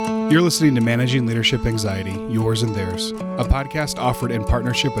You're listening to Managing Leadership Anxiety, Yours and Theirs, a podcast offered in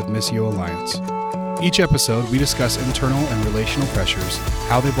partnership with Missio Alliance. Each episode, we discuss internal and relational pressures,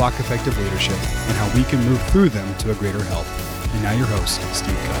 how they block effective leadership, and how we can move through them to a greater health. And now your host,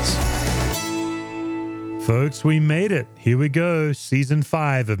 Steve Cuss. Folks, we made it. Here we go. Season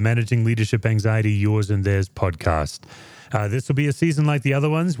 5 of Managing Leadership Anxiety, Yours and Theirs podcast. This will be a season like the other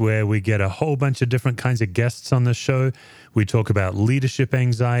ones where we get a whole bunch of different kinds of guests on the show. We talk about leadership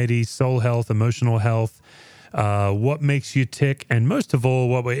anxiety, soul health, emotional health, what makes you tick, and most of all,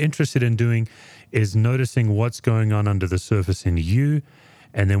 what we're interested in doing is noticing what's going on under the surface in you,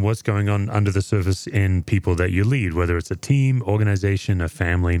 and then what's going on under the surface in people that you lead, whether it's a team, organization, a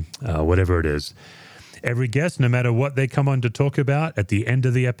family, whatever it is. Every guest, no matter what they come on to talk about, at the end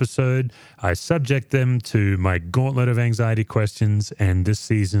of the episode, I subject them to my gauntlet of anxiety questions. And this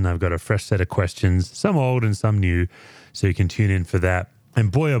season, I've got a fresh set of questions, some old and some new, so you can tune in for that.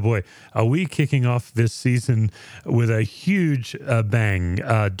 And boy, oh boy, are we kicking off this season with a huge bang.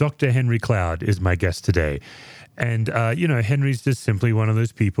 Dr. Henry Cloud is my guest today. And, Henry's just simply one of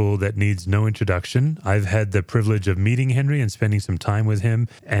those people that needs no introduction. I've had the privilege of meeting Henry and spending some time with him.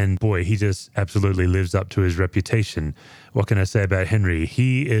 And boy, he just absolutely lives up to his reputation. What can I say about Henry?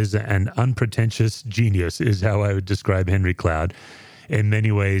 He is an unpretentious genius, is how I would describe Henry Cloud. In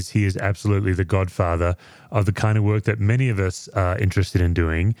many ways, he is absolutely the godfather of the kind of work that many of us are interested in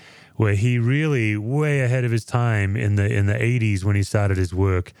doing, where he really, way ahead of his time in the 80s when he started his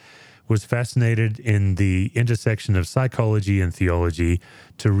work, was fascinated in the intersection of psychology and theology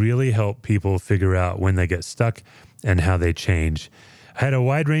to really help people figure out when they get stuck and how they change. I had a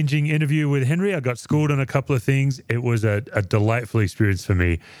wide-ranging interview with Henry. I got schooled on a couple of things. It was a delightful experience for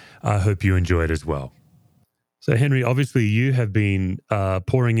me. I hope you enjoy it as well. So, Henry, obviously you have been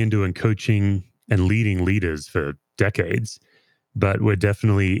pouring into and coaching and leading leaders for decades, but we're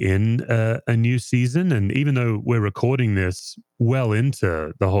definitely in a new season. And even though we're recording this well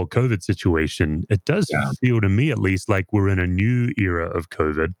into the whole COVID situation, it does feel to me, at least, like we're in a new era of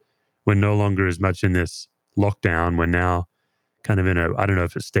COVID. We're no longer as much in this lockdown. We're now kind of in I don't know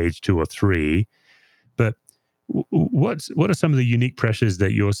if it's stage 2 or 3, but what are some of the unique pressures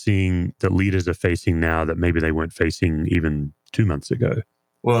that you're seeing that leaders are facing now that maybe they weren't facing even 2 months ago?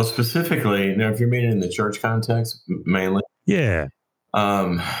 Well, specifically, now, if you're meaning in the church context, mainly. Yeah.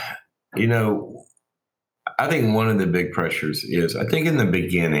 I think one of the big pressures is, I think in the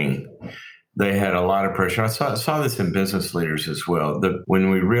beginning, they had a lot of pressure. I saw this in business leaders as well. When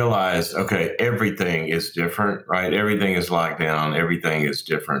we realized, okay, everything is different, right? Everything is locked down. Everything is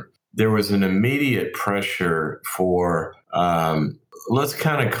different. There was an immediate pressure for, let's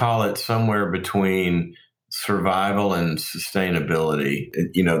kind of call it somewhere between survival and sustainability.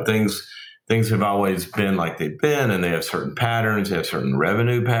 Things have always been like they've been, and they have certain patterns. They have certain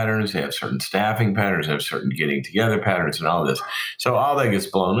revenue patterns. They have certain staffing patterns. They have certain getting together patterns, and all this. So all that gets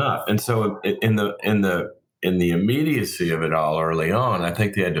blown up. And so in the immediacy of it all early on, I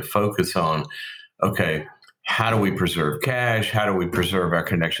think they had to focus on, okay, how do we preserve cash? How do we preserve our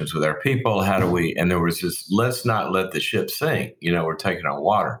connections with our people? And there was this, let's not let the ship sink. We're taking on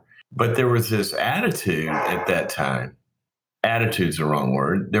water. But there was this attitude at that time. Attitude's the wrong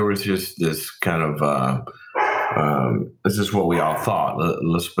word. There was just this kind of, this is what we all thought,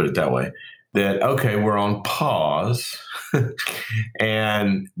 let's put it that way, that, okay, we're on pause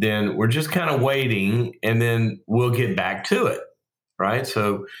and then we're just kind of waiting and then we'll get back to it, right?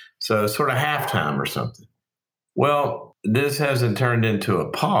 So sort of halftime or something. Well, this hasn't turned into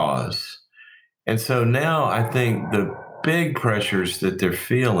a pause. And so now I think the big pressures that they're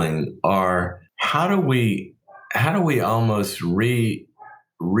feeling are, how do we almost reinvent?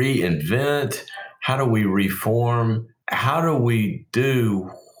 How do we reform? How do we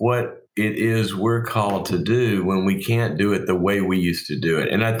do what it is we're called to do when we can't do it the way we used to do it?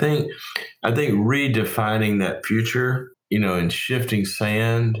 And I think redefining that future, and shifting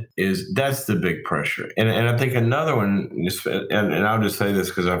sand that's the big pressure. And I think another one, and I'll just say this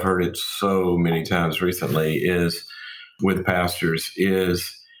because I've heard it so many times recently, is with pastors,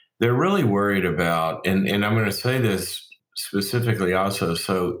 is they're really worried about, and I'm going to say this specifically also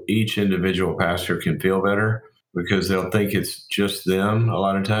so each individual pastor can feel better, because they'll think it's just them a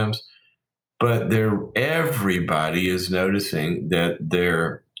lot of times. But everybody is noticing that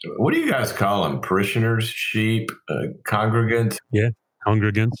what do you guys call them? Parishioners, sheep, congregants? Yeah,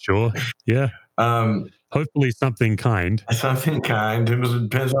 congregants, sure. Yeah. Hopefully something kind. Something kind. It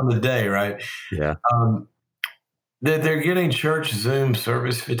depends on the day, right? Yeah. That they're getting church Zoom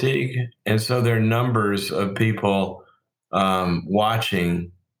service fatigue. And so their numbers of people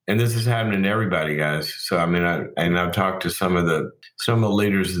watching and this is happening to everybody, guys. So I mean, I've talked to some of the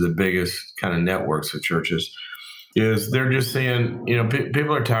leaders of the biggest kind of networks of churches. Is they're just seeing,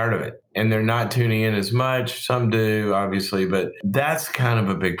 people are tired of it and they're not tuning in as much. Some do, obviously, but that's kind of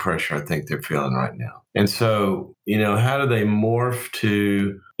a big pressure I think they're feeling right now. And so, how do they morph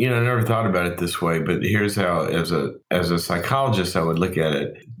to, I never thought about it this way, but here's how, as a psychologist, I would look at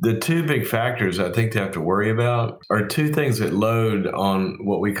it. The two big factors I think they have to worry about are two things that load on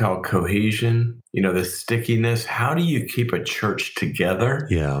what we call cohesion, the stickiness. How do you keep a church together?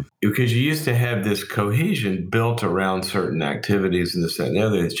 Yeah. Because you used to have this cohesion built around certain activities and this, that, and the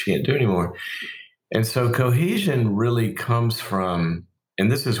other that you can't do anymore. And so cohesion really comes from,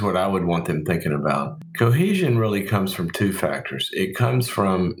 and this is what I would want them thinking about. Cohesion really comes from two factors. It comes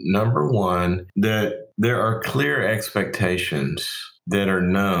from, number one, that there are clear expectations that are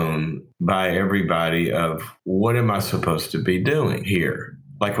known by everybody of what am I supposed to be doing here?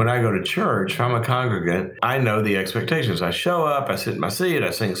 Like when I go to church, if I'm a congregant, I know the expectations. I show up, I sit in my seat, I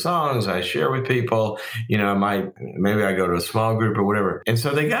sing songs, I share with people, maybe I go to a small group or whatever. And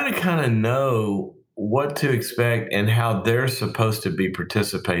so they got to kind of know what to expect and how they're supposed to be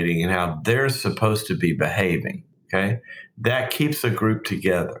participating and how they're supposed to be behaving, okay? That keeps a group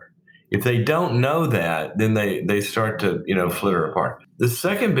together. If they don't know that, then they start to, flitter apart. The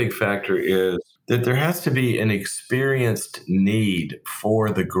second big factor is that there has to be an experienced need for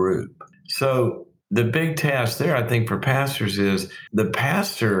the group. So the big task there, I think, for pastors is the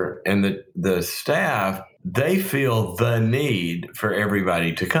pastor and the staff, they feel the need for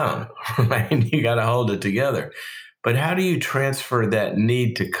everybody to come, right? And you got to hold it together. But how do you transfer that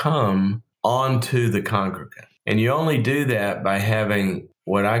need to come onto the congregant? And you only do that by having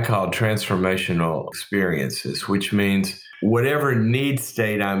what I call transformational experiences, which means whatever need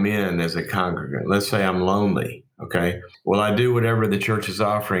state I'm in as a congregant. Let's say I'm lonely, okay? Well, I do whatever the church is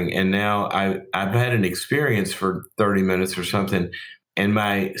offering, and now I've had an experience for 30 minutes or something, and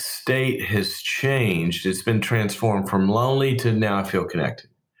my state has changed. It's been transformed from lonely to now I feel connected.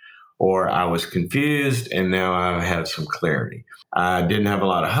 Or I was confused, and now I have some clarity. I didn't have a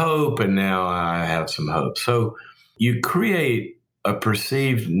lot of hope, and now I have some hope. So you create a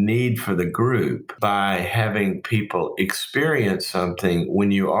perceived need for the group by having people experience something when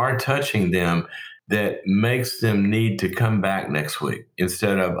you are touching them that makes them need to come back next week.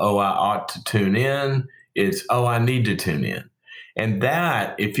 Instead of, oh, I ought to tune in, it's, oh, I need to tune in. And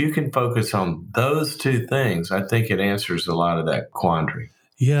that, if you can focus on those two things, I think it answers a lot of that quandary.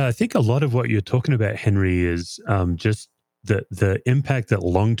 Yeah, I think a lot of what you're talking about, Henry, is just the impact that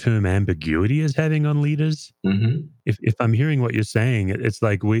long-term ambiguity is having on leaders. Mm-hmm. If I'm hearing what you're saying, it's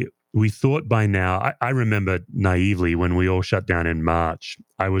like we thought by now, I remember naively when we all shut down in March,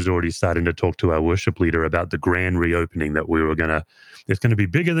 I was already starting to talk to our worship leader about the grand reopening that it's going to be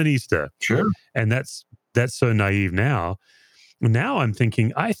bigger than Easter. Sure. And that's so naive now. Now I'm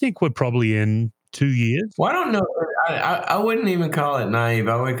thinking, I think we're probably in 2 years. Well, I don't know. I wouldn't even call it naive.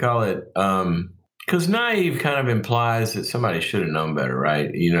 I would call it, because naive kind of implies that somebody should have known better, right?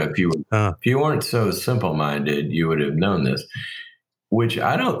 If you weren't so simple-minded, you would have known this, which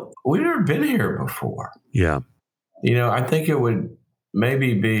we've never been here before. Yeah. I think it would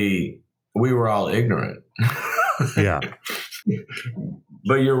maybe be, we were all ignorant. Yeah.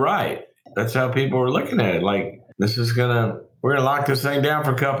 But you're right. That's how people were looking at it. Like, we're going to lock this thing down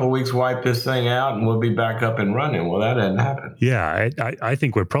for a couple of weeks, wipe this thing out, and we'll be back up and running. Well, that didn't happen. Yeah, I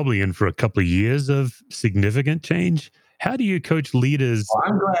think we're probably in for a couple of years of significant change. How do you coach leaders? Well,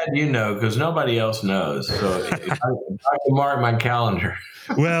 I'm glad you know, because nobody else knows. So if I can mark my calendar.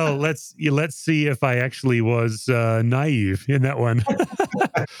 Well, let's see if I actually was naive in that one.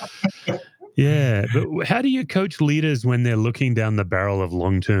 Yeah, but how do you coach leaders when they're looking down the barrel of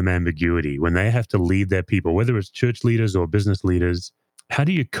long-term ambiguity, when they have to lead their people, whether it's church leaders or business leaders? How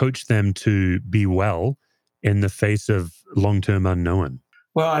do you coach them to be well in the face of long-term unknown?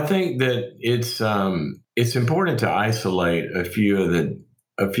 Well, I think that it's important to isolate a few of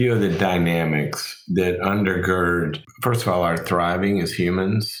the dynamics that undergird, first of all, our thriving as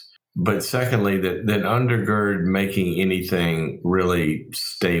humans, but secondly, that undergird making anything really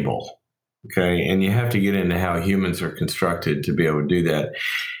stable. Okay. And you have to get into how humans are constructed to be able to do that.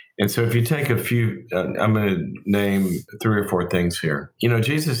 And so if you take a few, I'm going to name 3 or 4 things here.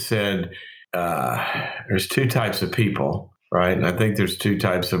 Jesus said there's 2 types of people, right? And I think there's 2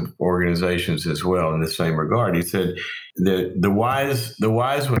 types of organizations as well in the same regard. He said that the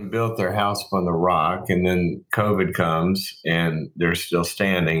wise one built their house upon the rock, and then COVID comes and they're still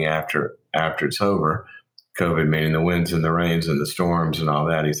standing after it's over. COVID meaning the winds and the rains and the storms and all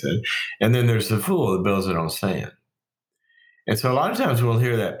that, he said. And then there's the fool that builds it on sand. And so a lot of times we'll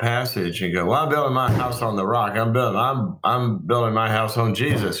hear that passage and go, well, I'm building my house on the rock. I'm building my house on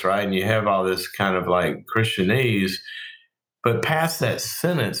Jesus, right? And you have all this kind of like Christianese, but past that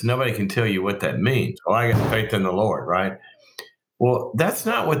sentence, nobody can tell you what that means. Oh, I got faith in the Lord, right? Well, that's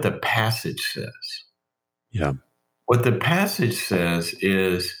not what the passage says. Yeah. What the passage says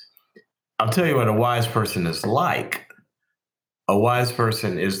is, I'll tell you what a wise person is like. A wise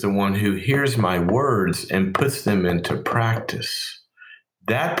person is the one who hears my words and puts them into practice.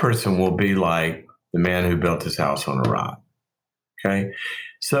 That person will be like the man who built his house on a rock. Okay?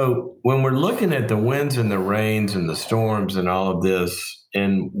 So when we're looking at the winds and the rains and the storms and all of this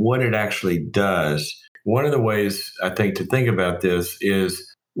and what it actually does, one of the ways I think to think about this is,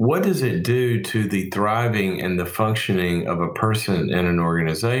 what does it do to the thriving and the functioning of a person in an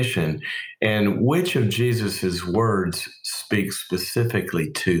organization? And which of Jesus's words speak specifically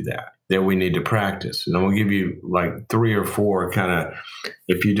to that we need to practice? And I'm going to give you like 3 or 4 kind of,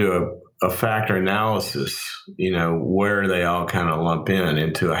 if you do a factor analysis, where they all kind of lump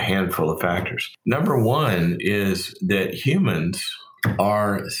into a handful of factors. Number 1 is that humans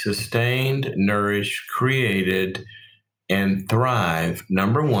are sustained, nourished, created, and thrive.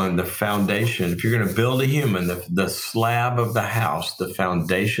 Number 1, the foundation. If you're going to build a human, the slab of the house, the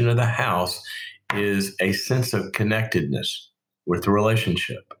foundation of the house is a sense of connectedness with the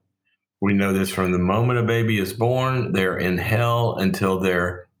relationship. We know this from the moment a baby is born, they're in hell until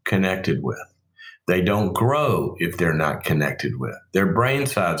they're connected with. They don't grow if they're not connected with. Their brain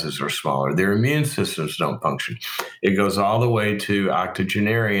sizes are smaller. Their immune systems don't function. It goes all the way to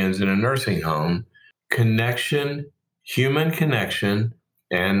octogenarians in a nursing home. Connection, human connection,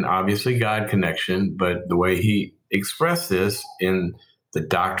 and obviously God connection, but the way he expressed this in the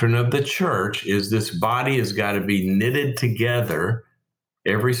doctrine of the church is this body has got to be knitted together,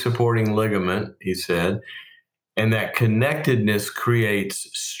 every supporting ligament, he said, and that connectedness creates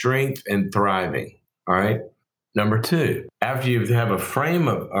strength and thriving. All right. Number 2, after you have a frame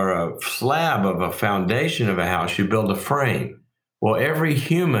or a slab of a foundation of a house, you build a frame. Well, every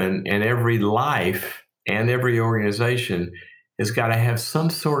human and every life and every organization has got to have some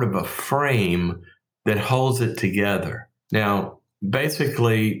sort of a frame that holds it together. Now,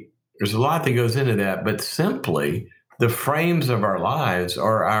 basically, there's a lot that goes into that, but simply the frames of our lives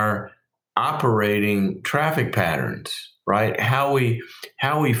are our operating traffic patterns, right? How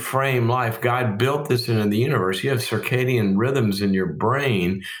we frame life. God built this into the universe. You have circadian rhythms in your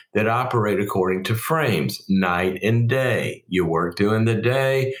brain that operate according to frames, night and day. You work during the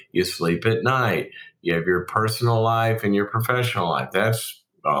day, you sleep at night. You have your personal life and your professional life. That's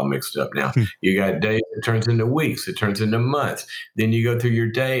all mixed up now. You got days, it turns into weeks, it turns into months. Then you go through your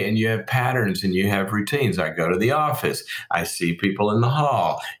day and you have patterns and you have routines. I go to the office. I see people in the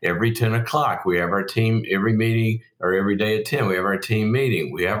hall. Every 10 o'clock, we have our team, every meeting or every day at 10, we have our team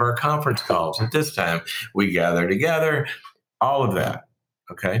meeting. We have our conference calls at this time. We gather together, all of that.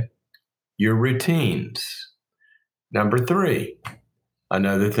 Okay. Your routines. Number 3.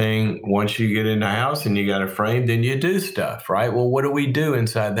 Another thing, once you get in the house and you got a frame, then you do stuff, right? Well, what do we do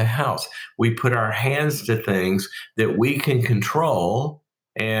inside the house? We put our hands to things that we can control,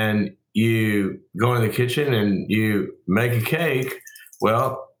 and you go in the kitchen and you make a cake.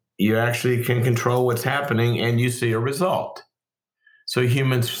 Well, you actually can control what's happening and you see a result. So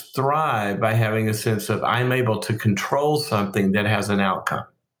humans thrive by having a sense of, I'm able to control something that has an outcome.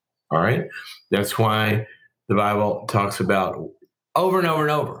 All right. That's why the Bible talks about over and over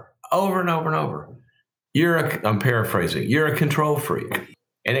and over. I'm paraphrasing. You're a control freak,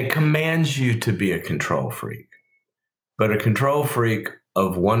 and it commands you to be a control freak, but a control freak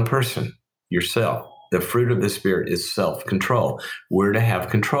of one person, yourself. The fruit of the Spirit is self-control. We're to have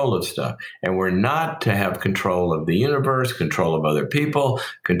control of stuff, and we're not to have control of the universe, control of other people,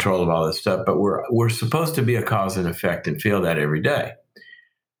 control of all this stuff, but we're supposed to be a cause and effect and feel that every day.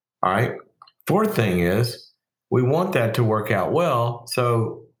 All right. 4th thing is, we want that to work out well.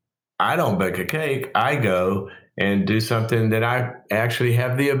 So I don't bake a cake. I go and do something that I actually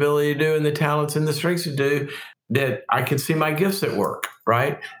have the ability to do and the talents and the strengths to do, that I can see my gifts at work,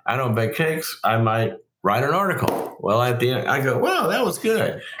 right? I don't bake cakes. I might write an article. Well, at the end, I go, well, that was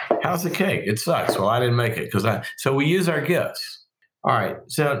good. How's the cake? It sucks. Well, I didn't make it so we use our gifts. All right.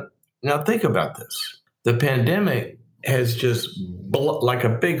 So now think about this. The pandemic has just, like a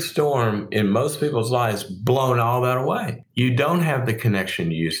big storm in most people's lives, blown all that away. You don't have the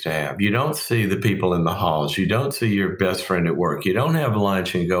connection you used to have. You don't see the people in the halls. You don't see your best friend at work. You don't have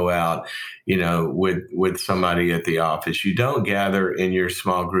lunch and go out, with somebody at the office. You don't gather in your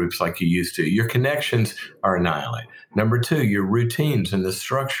small groups like you used to. Your connections are annihilated. Number 2, your routines and the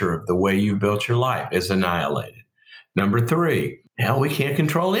structure of the way you built your life is annihilated. Number 3, hell, we can't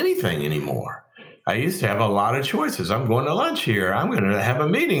control anything anymore. I used to have a lot of choices. I'm going to lunch here. I'm going to have a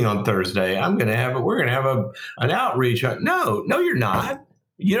meeting on Thursday. We're going to have an outreach. No, you're not.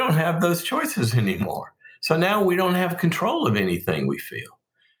 You don't have those choices anymore. So now we don't have control of anything we feel.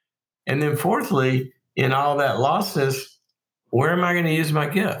 And then fourthly, in all that lostness, where am I going to use my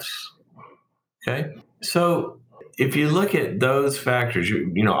gifts? Okay. So if you look at those factors,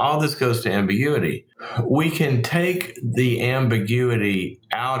 all this goes to ambiguity. We can take the ambiguity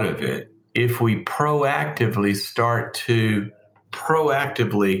out of it if we proactively start to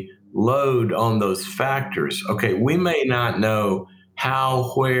load on those factors. Okay, we may not know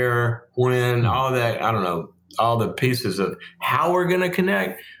how, where, when, all that, I don't know, all the pieces of how we're going to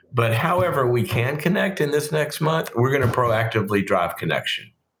connect, but however we can connect in this next month, we're going to proactively drive connection.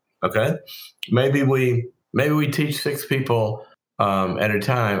 Okay? Maybe we teach 6 people at a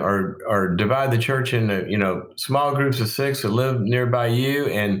time, or divide the church into small groups of 6 that live nearby you,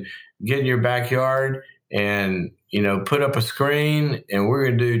 and get in your backyard and put up a screen, and we're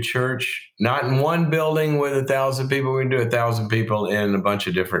going to do church not in one building with 1,000 people. We're going to do 1,000 people in a bunch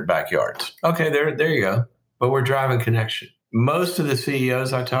of different backyards. Okay, there you go. But we're driving connection. Most of the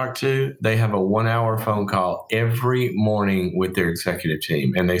CEOs I talk to, they have a 1-hour phone call every morning with their executive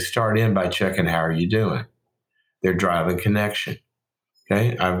team, and they start in by checking, how are you doing? They're driving connection.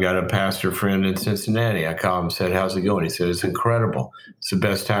 Okay, I've got a pastor friend in Cincinnati. I called him and said, how's it going? He said, it's incredible. It's the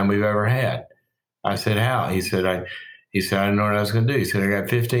best time we've ever had. I said, how? He said, I didn't know what I was going to do. He said, I got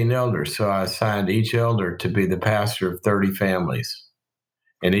 15 elders. So I assigned each elder to be the pastor of 30 families.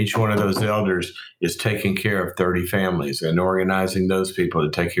 And each one of those elders is taking care of 30 families and organizing those people to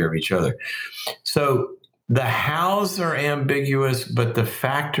take care of each other. So the hows are ambiguous, but the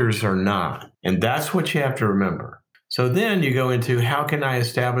factors are not. And that's what you have to remember. So then you go into, how can I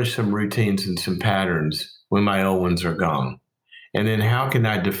establish some routines and some patterns when my old ones are gone? And then how can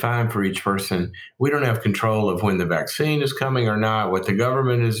I define for each person? We don't have control of when the vaccine is coming or not, what the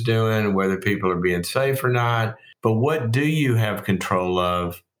government is doing, whether people are being safe or not. But what do you have control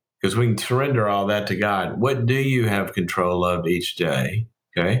of? Because we can surrender all that to God. What do you have control of each day?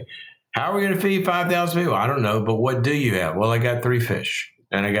 Okay. How are we going to feed 5,000 people? I don't know. But what do you have? Well, I got 3 fish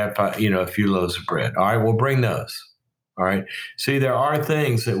and I got a few loaves of bread. All right, we'll bring those. All right. See, there are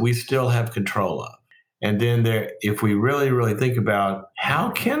things that we still have control of. And then if we really, really think about, how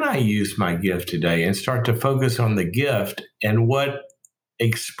can I use my gift today, and start to focus on the gift and what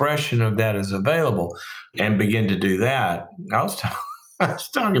expression of that is available, and begin to do that. I was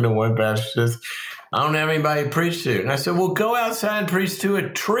talking to one pastor, says, I don't have anybody to preach to. And I said, well, go outside and preach to a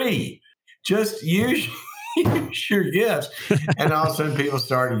tree. Just use your gifts. And all of a sudden people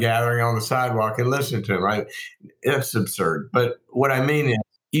started gathering on the sidewalk and listening to him, right? It's absurd. But what I mean is,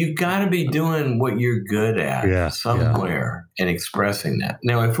 you've got to be doing what you're good at somewhere and expressing that.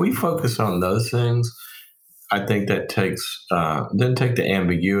 Now, if we focus on those things, I think that doesn't take the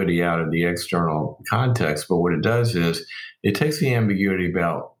ambiguity out of the external context. But what it does is it takes the ambiguity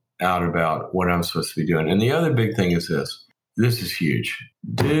out about what I'm supposed to be doing. And the other big thing is this. This is huge.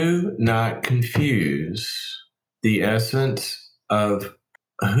 Do not confuse the essence of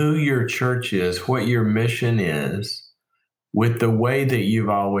who your church is, what your mission is, with the way that you've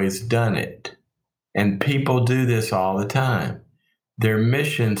always done it. And people do this all the time. Their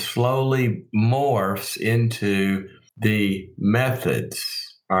mission slowly morphs into the methods.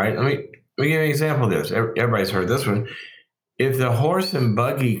 All right, let me give you an example of this. Everybody's heard this one. If the horse and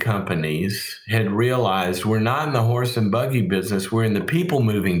buggy companies had realized we're not in the horse and buggy business, we're in the people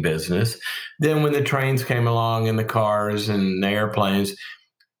moving business, then when the trains came along and the cars and the airplanes,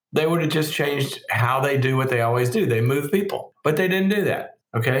 they would have just changed how they do what they always do. They move people, but they didn't do that.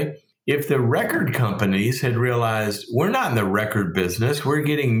 Okay. If the record companies had realized we're not in the record business, we're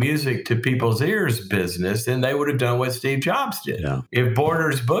getting music to people's ears business, then they would have done what Steve Jobs did. Yeah. If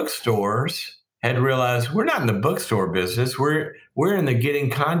Borders bookstores had realized we're not in the bookstore business, we're in the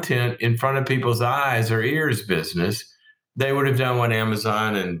getting content in front of people's eyes or ears business, they would have done what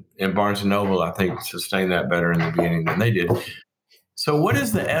Amazon and Barnes & Noble, I think, sustained that better in the beginning than they did. So what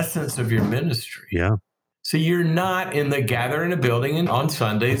is the essence of your ministry? Yeah. So you're not in the gather in a building on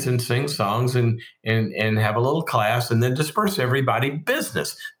Sundays and sing songs and have a little class and then disperse everybody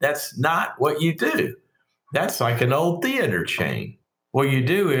business. That's not what you do. That's like an old theater chain. What you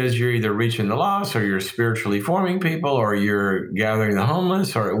do is you're either reaching the lost, or you're spiritually forming people, or you're gathering the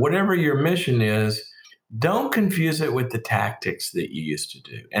homeless, or whatever your mission is. Don't confuse it with the tactics that you used to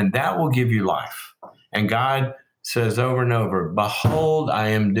do. And that will give you life. And God says over and over, behold, I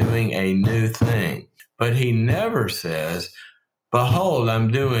am doing a new thing. But he never says, behold,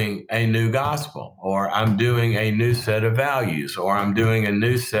 I'm doing a new gospel, or I'm doing a new set of values, or I'm doing a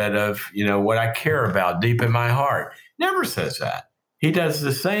new set of, what I care about deep in my heart. Never says that. He does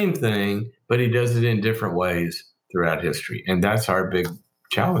the same thing, but he does it in different ways throughout history. And that's our big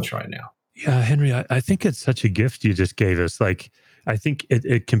challenge right now. Yeah, Henry, I think it's such a gift you just gave us. Like, I think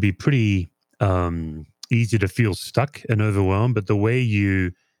it can be pretty easy to feel stuck and overwhelmed, but the way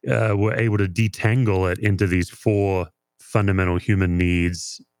you were able to detangle it into these 4 fundamental human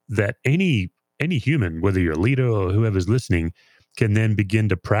needs that any human, whether you're a leader or whoever's listening, can then begin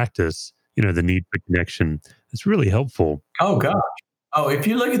to practice, the need for connection. It's really helpful. Oh, gosh. Oh, if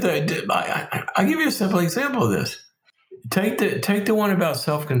you look at I'll give you a simple example of this. Take the one about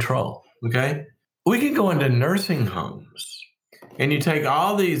self-control, okay? We can go into nursing homes and you take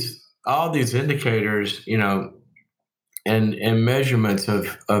all these indicators, and measurements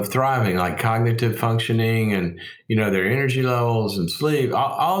of thriving, like cognitive functioning and, their energy levels and sleep,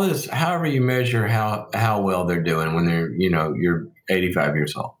 all this, however you measure how well they're doing when they're, you're 85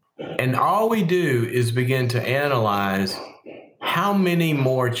 years old. And all we do is begin to analyze how many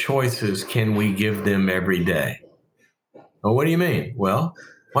more choices can we give them every day? Well, what do you mean? Well,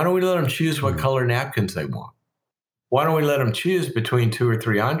 why don't we let them choose what color napkins they want? Why don't we let them choose between 2 or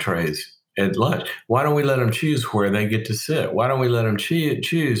 3 entrees at lunch? Why don't we let them choose where they get to sit? Why don't we let them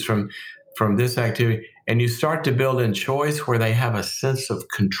choose from this activity? And you start to build in choice where they have a sense of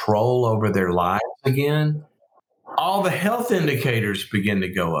control over their lives again. All the health indicators begin to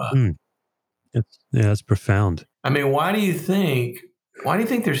go up. That's profound. I mean, why do you think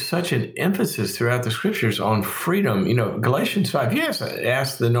there's such an emphasis throughout the scriptures on freedom? Galatians 5, yes,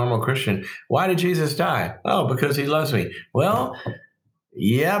 ask the normal Christian, why did Jesus die? Oh, because he loves me. Well,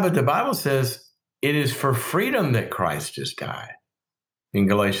 yeah, but the Bible says it is for freedom that Christ has died in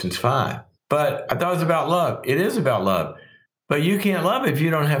Galatians 5. But I thought it was about love. It is about love. But you can't love if you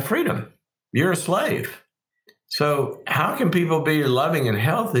don't have freedom. You're a slave. So how can people be loving and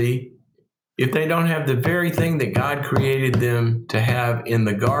healthy if they don't have the very thing that God created them to have in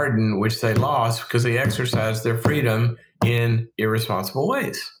the garden, which they lost because they exercised their freedom in irresponsible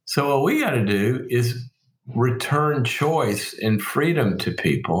ways? So what we got to do is return choice and freedom to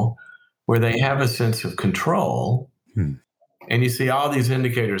people where they have a sense of control. And you see all these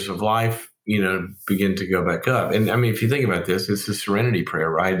indicators of life, begin to go back up. And I mean, if you think about this, it's the serenity prayer,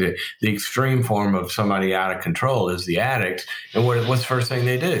 right? The extreme form of somebody out of control is the addict. And what's the first thing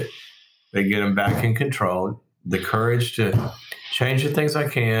they do? They get them back in control, the courage to change the things I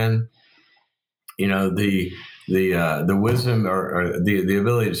can, the wisdom or the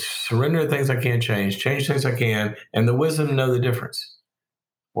ability to surrender the things I can't change things I can, and the wisdom to know the difference.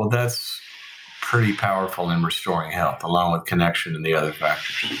 Well, that's pretty powerful in restoring health, along with connection and the other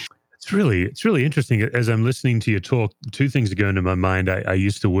factors. It's really interesting. As I'm listening to you talk, 2 things are going to my mind. I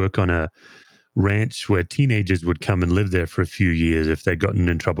used to work on a ranch where teenagers would come and live there for a few years if they'd gotten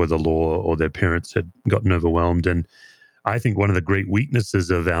in trouble with the law or their parents had gotten overwhelmed. And I think one of the great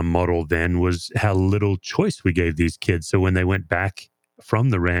weaknesses of our model then was how little choice we gave these kids. So when they went back from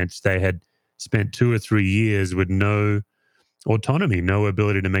the ranch, they had spent 2 or 3 years with no autonomy, no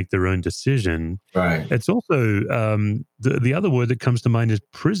ability to make their own decision. Right. It's also the other word that comes to mind is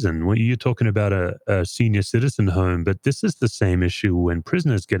prison. When you're talking about a senior citizen home, but this is the same issue when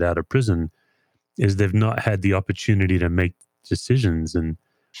prisoners get out of prison, is they've not had the opportunity to make decisions. And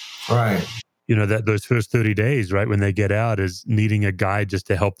right, that those first 30 days, right, when they get out, is needing a guide just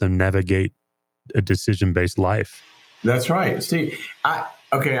to help them navigate a decision-based life. That's right. See, I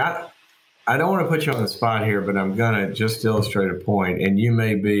don't want to put you on the spot here, but I'm going to just illustrate a point, and you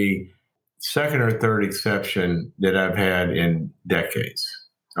may be second or third exception that I've had in decades.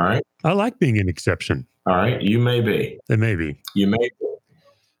 All right? I like being an exception. All right? You may be. It may be. You may be.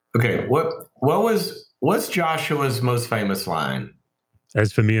 Okay, what's Joshua's most famous line?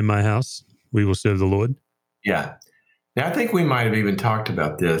 As for me and my house, we will serve the Lord. Yeah. Now, I think we might have even talked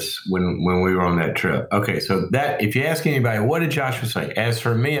about this when we were on that trip. Okay, so that if you ask anybody, what did Joshua say? As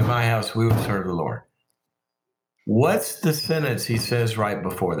for me and my house, we will serve the Lord. What's the sentence he says right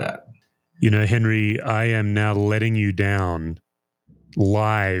before that? Henry, I am now letting you down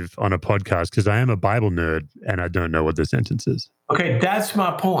live on a podcast because I am a Bible nerd and I don't know what the sentence is. Okay, that's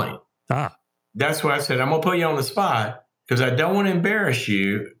my point. That's what I said. I'm going to put you on the spot because I don't want to embarrass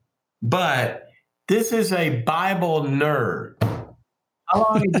you, but this is a Bible nerd. How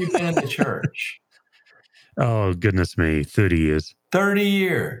long have you been in the church? Oh, goodness me, 30 years. 30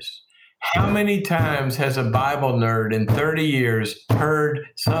 years. How many times has a Bible nerd in 30 years heard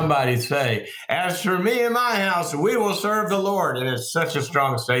somebody say, as for me and my house, we will serve the Lord? And it's such a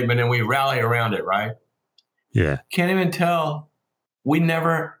strong statement and we rally around it, right? Yeah. Can't even tell we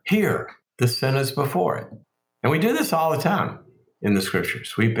never hear the sentence before it. And we do this all the time in the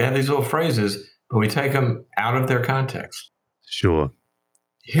scriptures. We have these little phrases, but we take them out of their context. Sure.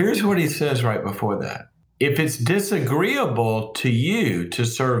 Here's what he says right before that. If it's disagreeable to you to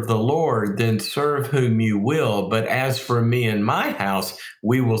serve the Lord, then serve whom you will. But as for me and my house,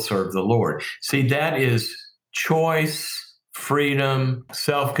 we will serve the Lord. See, that is choice, freedom,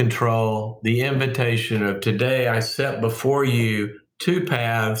 self-control, the invitation of today I set before you two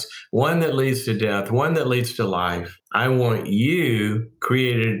paths, one that leads to death, one that leads to life. I want you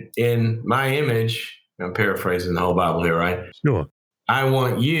created in my image. I'm paraphrasing the whole Bible here, right? Sure. I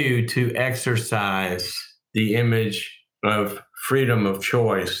want you to exercise the image of freedom of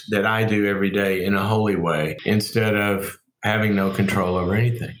choice that I do every day in a holy way instead of having no control over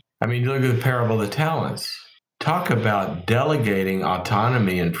anything. I mean, look at the parable of the talents. Talk about delegating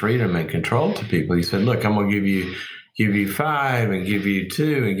autonomy and freedom and control to people. He said, look, I'm going to give you 5 and give you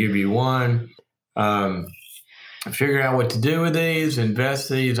 2 and give you 1. Figure out what to do with these, invest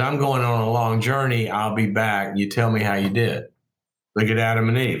these. I'm going on a long journey. I'll be back. You tell me how you did. Look at Adam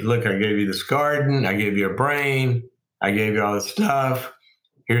and Eve. Look, I gave you this garden. I gave you a brain. I gave you all this stuff.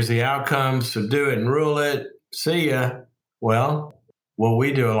 Here's the outcome. Subdue it and rule it. See ya. Well, what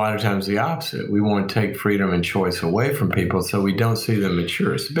we do a lot of times is the opposite. We want to take freedom and choice away from people so we don't see them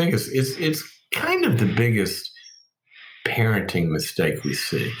mature. It's kind of the biggest parenting mistake we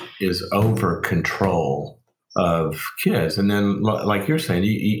see is over control of kids. And then, like you're saying,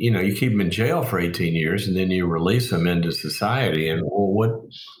 you keep them in jail for 18 years and then you release them into society. And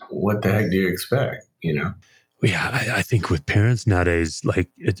what the heck do you expect, Yeah, I think with parents nowadays, like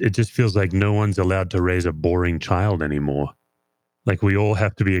it just feels like no one's allowed to raise a boring child anymore. Like we all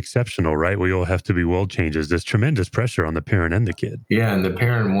have to be exceptional, right? We all have to be world changers. There's tremendous pressure on the parent and the kid. Yeah, and the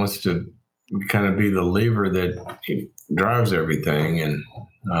parent wants to kind of be the lever that drives everything. And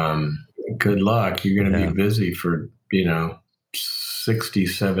good luck. You're going to be busy for, 60,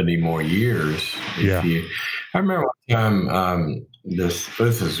 70 more years. I remember one time, this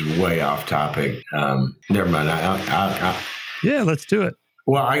is way off topic. Never mind. Yeah, let's do it.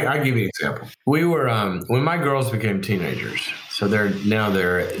 Well, I give you an example. We were when my girls became teenagers. So they're 18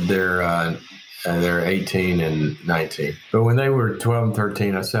 and 19. But when they were 12 and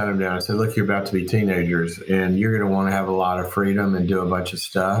 13, I sat them down. I said, "Look, you're about to be teenagers, and you're going to want to have a lot of freedom and do a bunch of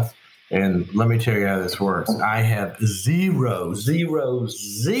stuff. And let me tell you how this works. I have zero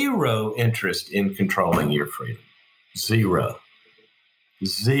interest in controlling your freedom. Zero.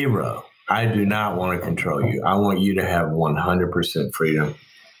 I do not want to control you. I want you to have 100% freedom.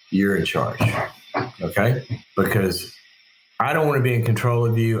 You're in charge, okay? Because I don't want to be in control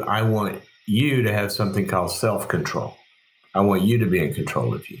of you. I want you to have something called self-control. I want you to be in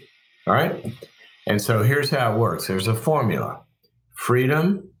control of you, all right? And so here's how it works. There's a formula.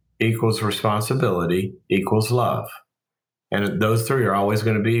 Freedom equals responsibility equals love. And those three are always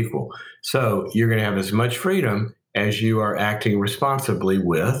going to be equal. So you're going to have as much freedom as you are acting responsibly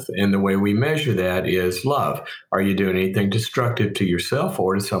with. And the way we measure that is love. Are you doing anything destructive to yourself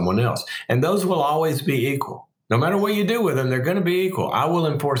or to someone else? And those will always be equal. No matter what you do with them, they're going to be equal. I will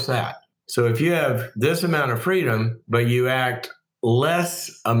enforce that. So if you have this amount of freedom, but you act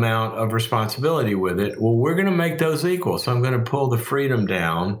less amount of responsibility with it, well, we're going to make those equal. So I'm going to pull the freedom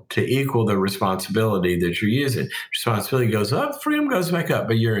down to equal the responsibility that you're using. Responsibility goes up, freedom goes back up,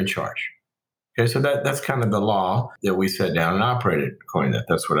 but you're in charge. Okay, so that's kind of the law that we set down and operated according to that.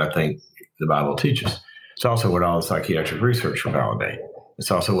 That's what I think the Bible teaches. It's also what all the psychiatric research will validate.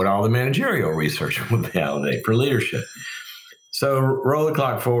 It's also what all the managerial research will validate for leadership. So roll the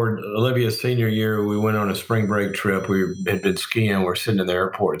clock forward. Olivia's senior year, we went on a spring break trip. We had been skiing. We're sitting in the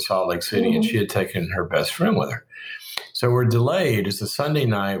airport in Salt Lake City, and she had taken her best friend with her. So we're delayed. It's a Sunday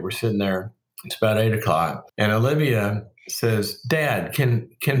night. We're sitting there. It's about 8 o'clock. And Olivia says, "Dad, can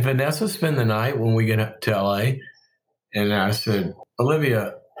Vanessa spend the night when we get up to LA?" And I said,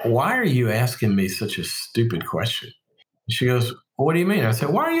 "Olivia, why are you asking me such a stupid question?" She goes, "Well, what do you mean?" I said,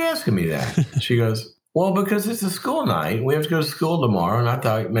 "Why are you asking me that?" She goes, "Well, because it's a school night. We have to go to school tomorrow." And I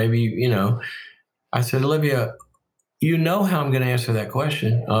thought maybe, I said, "Olivia, you know how I'm going to answer that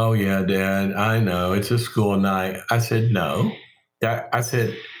question." "Oh, yeah, Dad, I know. It's a school night." I said, "No." I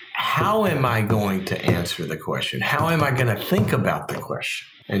said, "How am I going to answer the question? How am I going to think about the question?"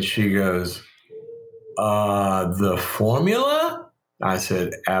 And she goes, "The formula?" I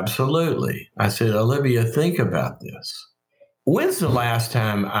said, "Absolutely." I said, "Olivia, think about this. When's the last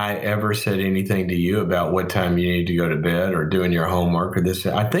time I ever said anything to you about what time you need to go to bed or doing your homework or this?"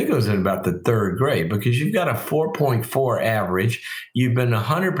 I think it was in about the 3rd grade, because you've got a 4.4 average. You've been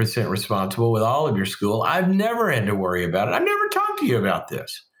 100% responsible with all of your school. I've never had to worry about it. I've never talked to you about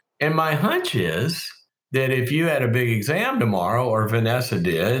this. And my hunch is that if you had a big exam tomorrow, or Vanessa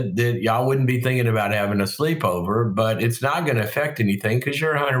did, that y'all wouldn't be thinking about having a sleepover, but it's not going to affect anything because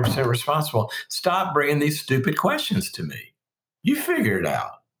you're 100% responsible. Stop bringing these stupid questions to me. You figure it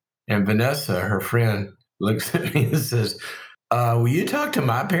out. And Vanessa, her friend, looks at me and says, will you talk to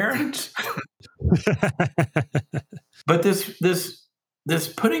my parents? But this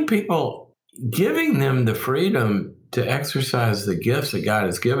putting people, giving them the freedom to exercise the gifts that God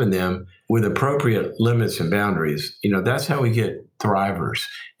has given them with appropriate limits and boundaries, that's how we get thrivers.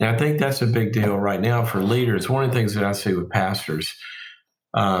 And I think that's a big deal right now for leaders. One of the things that I see with pastors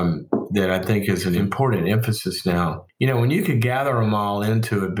that I think is an important emphasis now, when you could gather them all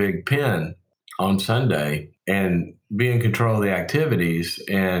into a big pen on Sunday and be in control of the activities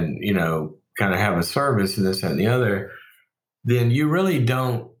and, kind of have a service and this, that, and the other, then you really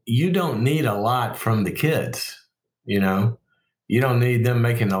don't need a lot from the kids. You don't need them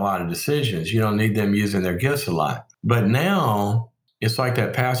making a lot of decisions. You don't need them using their gifts a lot. But now it's like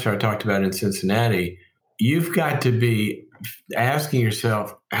that pastor I talked about in Cincinnati. You've got to be asking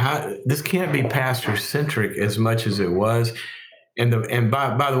yourself, how this can't be pastor centric as much as it was. And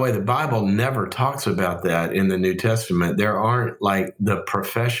by the way, the Bible never talks about that in the New Testament. There aren't like the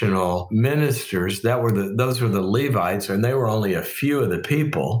professional ministers. Those were the Levites, and they were only a few of the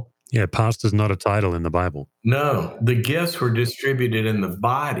people. Yeah, pastor's not a title in the Bible. No, the gifts were distributed in the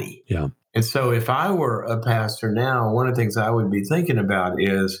body. Yeah. And so if I were a pastor now, one of the things I would be thinking about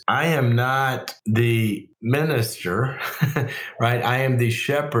is I am not the minister, right? I am the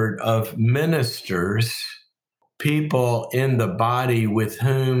shepherd of ministers, people in the body with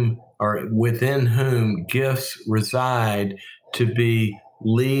whom or within whom gifts reside to be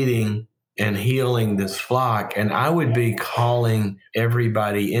leading and healing this flock. And I would be calling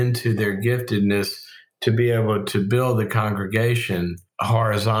everybody into their giftedness to be able to build the congregation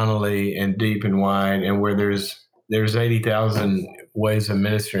horizontally and deep and wide, and where there's 80,000 ways of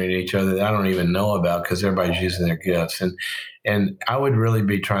ministering to each other that I don't even know about because everybody's using their gifts. And I would really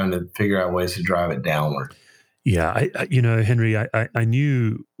be trying to figure out ways to drive it downward. Yeah, Henry, I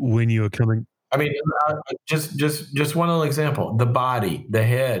knew when you were coming. I mean, just one little example: the body, the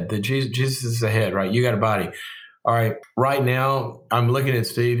head. Jesus is the head, right? You got a body. All right. Right now, I'm looking at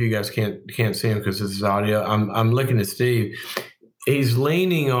Steve. You guys can't see him because this is audio. I'm looking at Steve. He's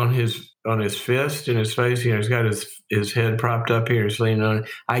leaning on his fist in his face. He's got his head propped up here. He's leaning on it.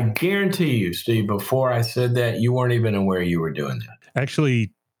 I guarantee you, Steve, before I said that, you weren't even aware you were doing that.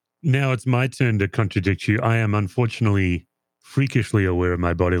 Actually, now it's my turn to contradict you. I am unfortunately freakishly aware of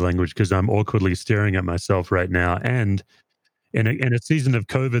my body language because I'm awkwardly staring at myself right now. And in a season of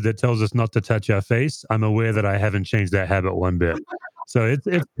COVID that tells us not to touch our face, I'm aware that I haven't changed that habit one bit. So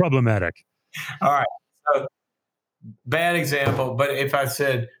it's problematic. All right. So bad example, but if I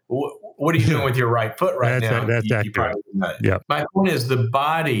said, what are you doing with your right foot right now? That's you probably know. Yep. My point is the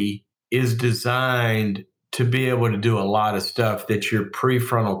body is designed to be able to do a lot of stuff that your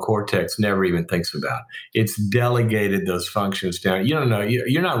prefrontal cortex never even thinks about. It's delegated those functions down. You don't know.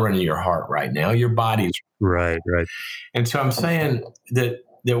 You're not running your heart right now. Your body's right. And so I'm saying that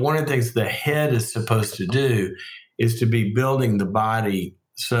one of the things the head is supposed to do is to be building the body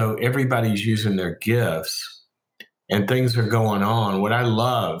so everybody's using their gifts and things are going on. What I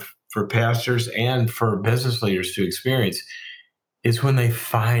love for pastors and for business leaders to experience is when they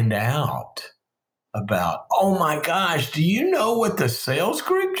find out about, oh my gosh, do you know what the sales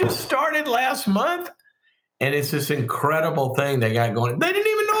group just started last month? And it's this incredible thing they got going. They didn't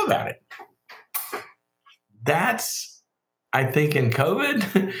even know about it. That's, I think in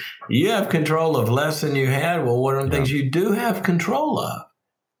COVID, you have control of less than you had. Well, one of the things you do have control of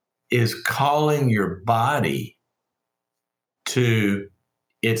is calling your body to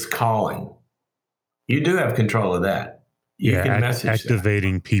its calling. You do have control of that. You can message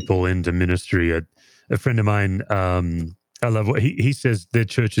activating that. People into ministry. A friend of mine, I love what he says. Their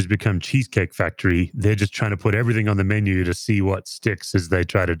church has become Cheesecake Factory. They're just trying to put everything on the menu to see what sticks as they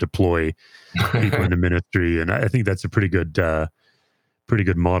try to deploy people into ministry. And I think that's a pretty good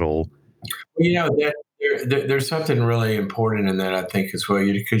model. There's something really important in that, I think, as well,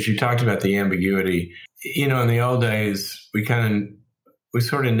 because you talked about the ambiguity. In the old days, we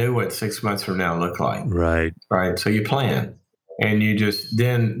sort of knew what 6 months from now looked like. Right. So you plan, and you just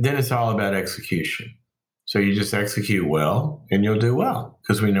then it's all about execution. So you just execute well, and you'll do well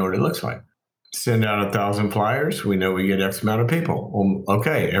because we know what it looks like. Send out 1,000 flyers. We know we get X amount of people. Well,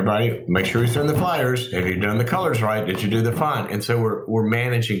 okay, everybody, make sure you send the flyers. Have you done the colors right? Did you do the font? And so we're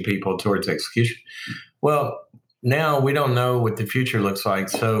managing people towards execution. Well, now we don't know what the future looks like,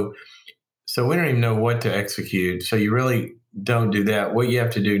 so we don't even know what to execute. So you really don't do that. What you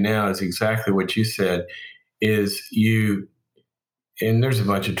have to do now is exactly what you said, is and there's a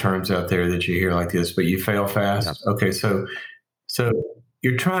bunch of terms out there that you hear like this, but you fail fast. Yeah. Okay, so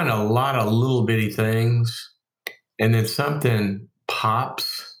you're trying a lot of little bitty things, and then something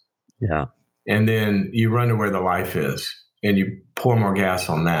pops, Yeah. and then you run to where the life is, and you pour more gas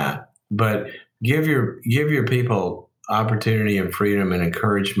on that. But give your people opportunity and freedom and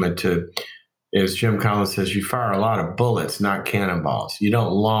encouragement to, as Jim Collins says, you fire a lot of bullets, not cannonballs. You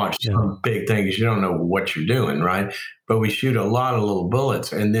don't launch some big thing because you don't know what you're doing, right? But we shoot a lot of little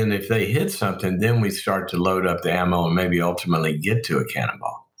bullets. And then if they hit something, then we start to load up the ammo and maybe ultimately get to a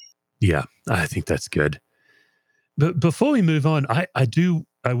cannonball. Yeah, I think that's good. But before we move on, I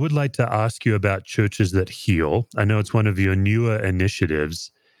would like to ask you about Churches That Heal. I know it's one of your newer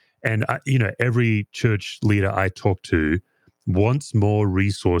initiatives. And, every church leader I talk to wants more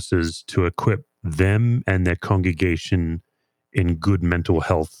resources to equip them and their congregation in good mental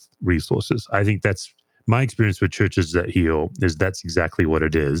health resources. I think that's my experience with Churches That Heal, is that's exactly what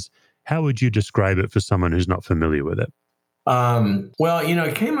it is. How would you describe it for someone who's not familiar with it? Well,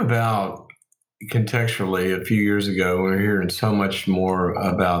 it came about contextually a few years ago. We were hearing so much more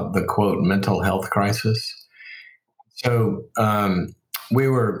about the quote mental health crisis. So we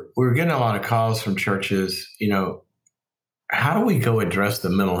were getting a lot of calls from churches. How do we go address the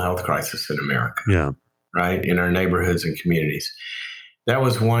mental health crisis in America? Yeah. Right, in our neighborhoods and communities. That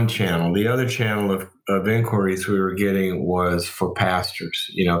was one channel. The other channel of inquiries we were getting was for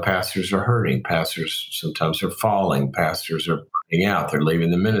pastors. Pastors are hurting. Pastors sometimes are falling. Pastors are burning out. They're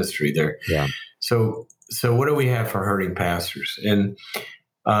leaving the ministry. So what do we have for hurting pastors? And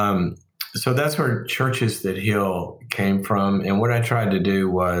so that's where Churches That Heal came from. And what I tried to do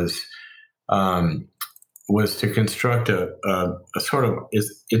was to construct a sort of,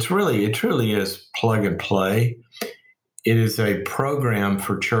 it truly is plug and play. It is a program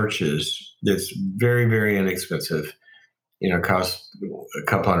for churches that's very, very inexpensive. Costs a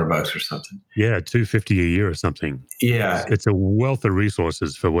couple $100 or something. Yeah, $250 a year or something. Yeah. It's a wealth of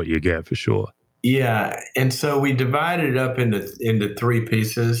resources for what you get, for sure. Yeah. And so we divided it up into three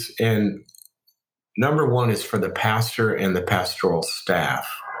pieces. And number one is for the pastor and the pastoral staff.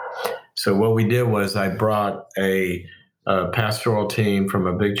 So what we did was I brought a pastoral team from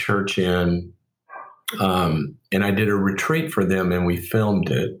a big church in, and I did a retreat for them, and we filmed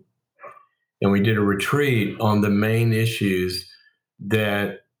it. And we did a retreat on the main issues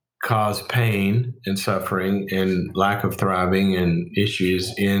that cause pain and suffering and lack of thriving and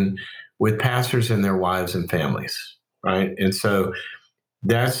issues with pastors and their wives and families, right? And so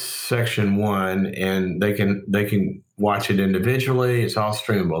that's section one, and they can watch it individually. It's all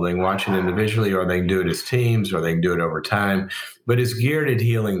streamable. They can watch it individually, or they can do it as teams, or they can do it over time. But it's geared at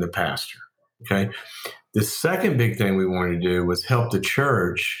healing the pastor. Okay. The second big thing we wanted to do was help the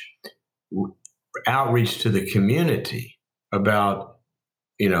church outreach to the community about,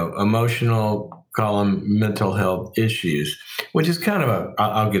 emotional, call them mental health issues, which is kind of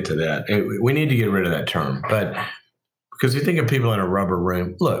I'll get to that. We need to get rid of that term, but because you think of people in a rubber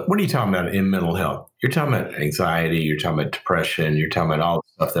room, look, what are you talking about in mental health? You're talking about anxiety, you're talking about depression, you're talking about all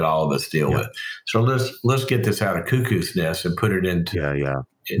the stuff that all of us deal with. So let's get this out of cuckoo's nest and put it into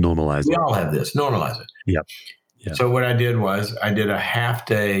normalize it. We all have this. Normalize it. Yeah. So what I did was I did a half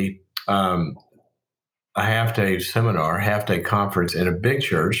day seminar, half day conference in a big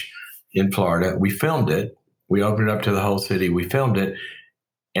church in Florida. We filmed it. We opened it up to the whole city. We filmed it.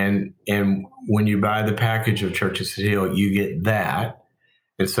 And when you buy the package of Churches That Heal, you get that.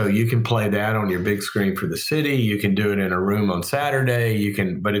 And so you can play that on your big screen for the city. You can do it in a room on Saturday.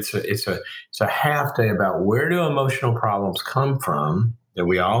 But it's a half day about where do emotional problems come from that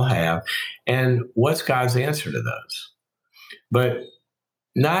we all have, and what's God's answer to those. But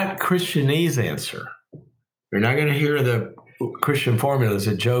not Christianese answer. You're not going to hear the Christian formulas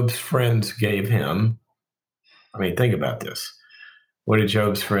that Job's friends gave him. I mean, think about this. What did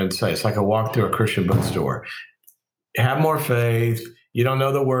Job's friends say? It's like a walk through a Christian bookstore. Have more faith. You don't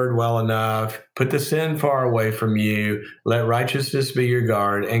know the word well enough. Put the sin far away from you. Let righteousness be your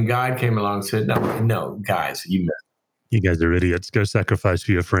guard. And God came along and said, no, guys, you missed. You guys are idiots. Go sacrifice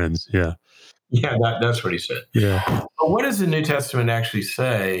for your friends. Yeah. Yeah, that's what he said. Yeah. But what does the New Testament actually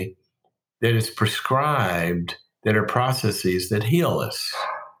say that is prescribed, that are processes that heal us?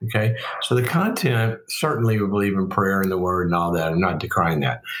 Okay. So the content, certainly we believe in prayer and the word and all that. I'm not decrying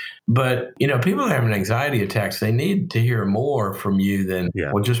that. But, people having anxiety attacks, they need to hear more from you than,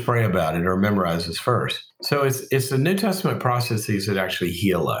 well, just pray about it or memorize this first. So it's the New Testament processes that actually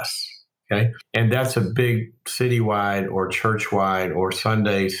heal us. Okay. And that's a big citywide or church-wide or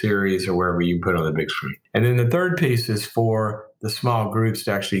Sunday series or wherever you put on the big screen. And then the third piece is for the small groups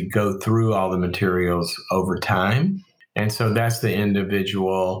to actually go through all the materials over time. And so that's the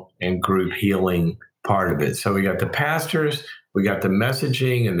individual and group healing part of it. So we got the pastors, we got the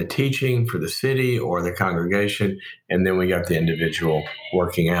messaging and the teaching for the city or the congregation, and then we got the individual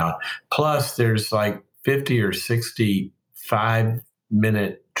working out. Plus, there's like 50 or 60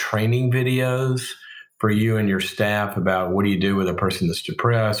 5-minute training videos for you and your staff about what do you do with a person that's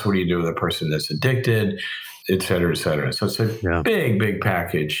depressed, what do you do with a person that's addicted, et cetera, et cetera. So it's a big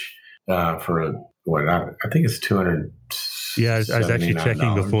package for what I think it's $200. Yeah, I was actually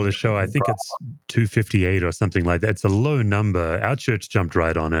checking before the show. I think it's $258 or something like that. It's a low number. Our church jumped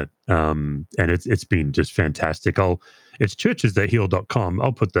right on it, and it's been just fantastic. It's churchesthatheal.com.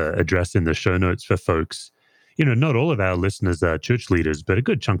 I'll put the address in the show notes for folks. Not all of our listeners are church leaders, but a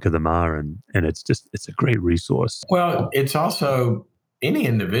good chunk of them are, and it's a great resource. Well, it's also any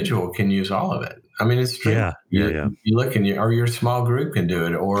individual can use all of it. I mean, it's true. Yeah. You look or your small group can do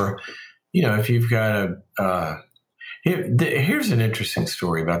it, or if you've got here's an interesting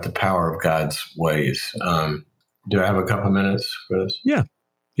story about the power of God's ways. Do I have a couple of minutes for this? Yeah.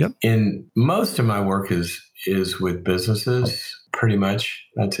 Yep. In most of my work is with businesses, pretty much.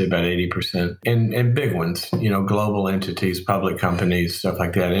 I'd say about 80%. And big ones, global entities, public companies, stuff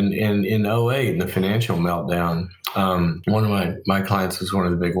like that. And in 2008, in the financial meltdown, one of my clients was one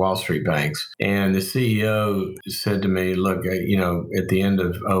of the big Wall Street banks. And the CEO said to me, look, at the end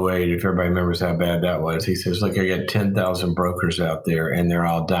of 2008, if everybody remembers how bad that was, he says, look, I got 10,000 brokers out there and they're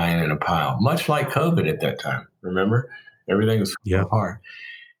all dying in a pile, much like COVID at that time. Remember? Everything was falling apart.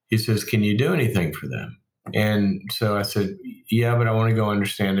 He says, can you do anything for them? And so I said, yeah, but I want to go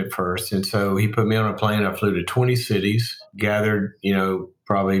understand it first. And so he put me on a plane. I flew to 20 cities, gathered,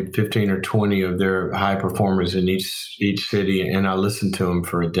 probably 15 or 20 of their high performers in each city. And I listened to them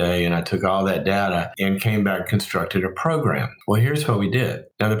for a day, and I took all that data and came back, constructed a program. Well, here's what we did.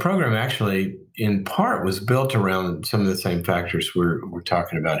 Now, the program actually, in part, was built around some of the same factors we're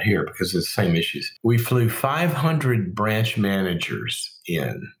talking about here, because it's the same issues. We flew 500 branch managers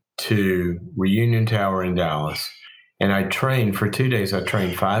in to Reunion Tower in Dallas. And I trained for 2 days. I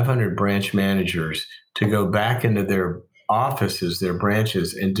trained 500 branch managers to go back into their offices, their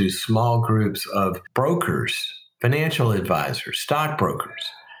branches, and do small groups of brokers, financial advisors, stockbrokers,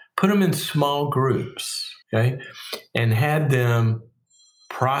 put them in small groups, okay, and had them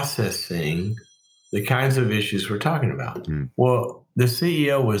processing the kinds of issues we're talking about. Well, the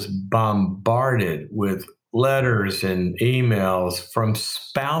CEO was bombarded with letters and emails from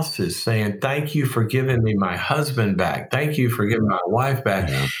spouses saying, thank you for giving me my husband back. Thank you for giving my wife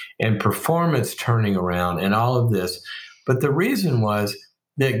back, and performance turning around and all of this. But the reason was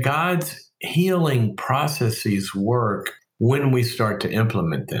that God's healing processes work when we start to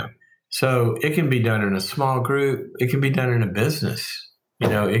implement them. So it can be done in a small group. It can be done in a business.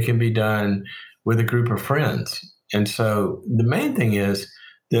 It can be done with a group of friends. And so the main thing is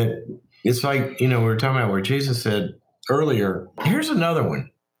that it's like, we were talking about where Jesus said earlier, here's another one.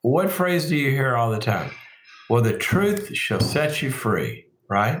 What phrase do you hear all the time? Well, the truth shall set you free,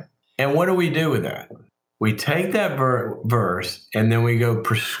 right? And what do we do with that? We take that verse and then we go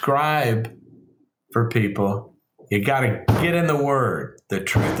prescribe for people. You got to get in the Word. The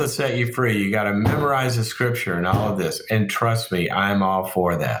truth will set you free. You got to memorize the Scripture and all of this. And trust me, I'm all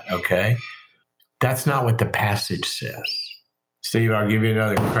for that, okay? That's not what the passage says. Steve, I'll give you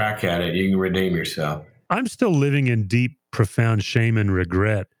another crack at it. You can redeem yourself. I'm still living in deep, profound shame and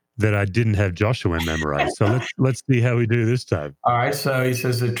regret that I didn't have Joshua memorized. So let's see how we do this time. All right. So he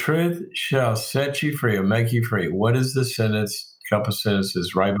says, the truth shall set you free or make you free. What is the sentence? A couple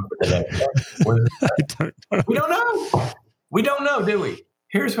sentences right before that. We don't know. We don't know, do we?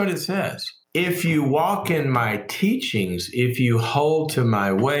 Here's what it says. If you walk in my teachings, if you hold to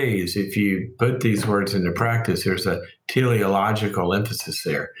my ways, if you put these words into practice, there's a teleological emphasis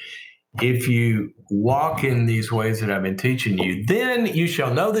there. If you walk in these ways that I've been teaching you, then you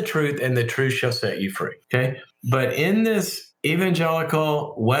shall know the truth, and the truth shall set you free. Okay? But in this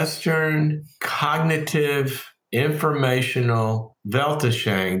evangelical, Western, cognitive, informational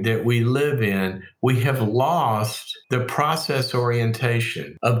Weltanschauung that we live in, we have lost the process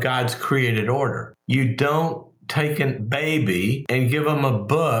orientation of God's created order. You don't take a baby and give them a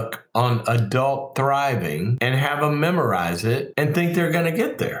book on adult thriving and have them memorize it and think they're going to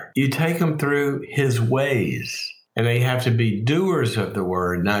get there. You take them through his ways. And they have to be doers of the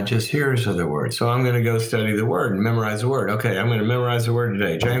word, not just hearers of the word. So I'm going to go study the word and memorize the word. Okay, I'm going to memorize the word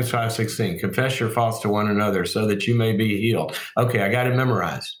today. James 5:16, confess your faults to one another so that you may be healed. Okay, I got it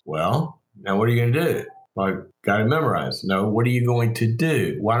memorized. Well, Now, what are you going to do? Well, I got to memorize. No, what are you going to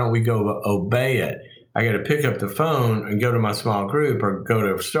do? Why don't we go obey it? I got to pick up the phone and go to my small group or go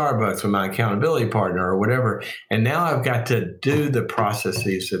to Starbucks with my accountability partner or whatever. And now I've got to do the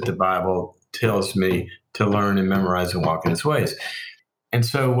processes that the Bible tells me to learn and memorize and walk in its ways. And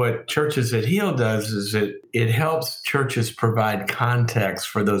so what Churches that Heal does is it helps churches provide context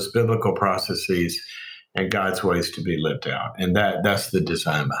for those biblical processes and God's ways to be lived out. And that's the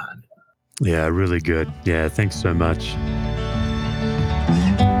design behind it. Yeah, really good. Yeah, thanks so much.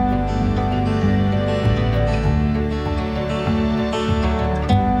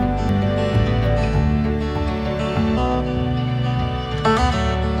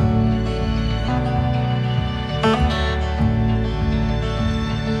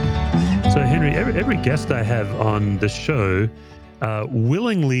 So, Henry, every guest I have on the show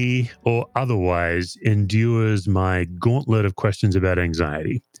willingly or otherwise endures my gauntlet of questions about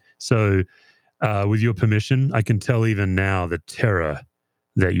anxiety. So, with your permission, I can tell even now the terror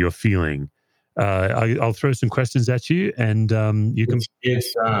that you're feeling. I'll throw some questions at you, and you can.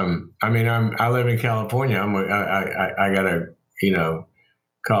 I live in California. I gotta,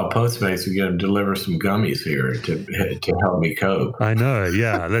 call Postmates and get them to deliver some gummies here to help me cope. I know.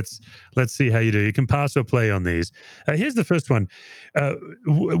 Yeah. Let's see how you do. You can pass or play on these. Here's the first one.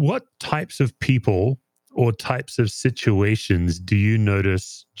 What types of people or types of situations do you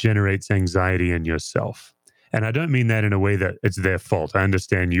notice generates anxiety in yourself? And I don't mean that in a way that it's their fault. I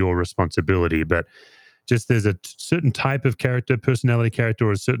understand your responsibility, but just there's a certain type of character, personality character,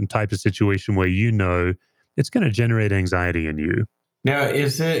 or a certain type of situation where it's going to generate anxiety in you. Now,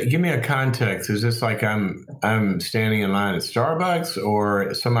 give me a context. Is this like I'm standing in line at Starbucks,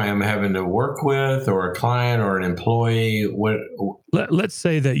 or somebody I'm having to work with, or a client or an employee? Let's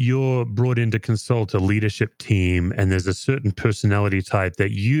say that you're brought in to consult a leadership team, and there's a certain personality type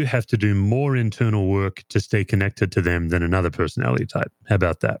that you have to do more internal work to stay connected to them than another personality type. How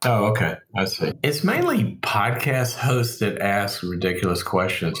about that? Oh, okay. I see. It's mainly podcast hosts that ask ridiculous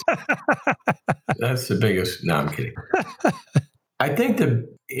questions. That's the biggest. No, I'm kidding. I think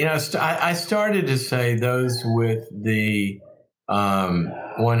I started to say those with the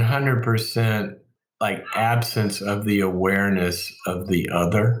 100% like absence of the awareness of the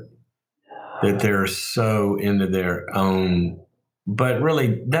other, that they're so into their own. But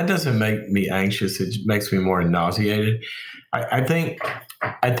really, that doesn't make me anxious. It makes me more nauseated. I think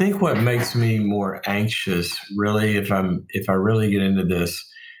what makes me more anxious, really, if I really get into this,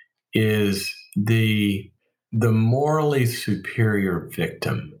 is the morally superior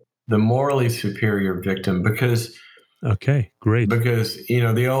victim. Because okay, great. Because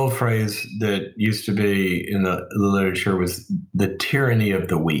the old phrase that used to be in the literature was the tyranny of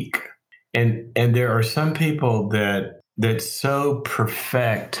the weak, and there are some people that so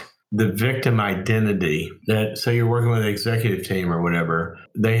perfect the victim identity that, so you're working with an executive team or whatever,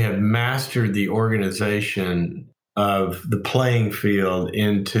 they have mastered the organization of the playing field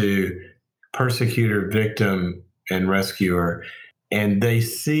into persecutor, victim, and rescuer, and they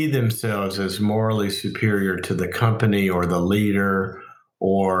see themselves as morally superior to the company or the leader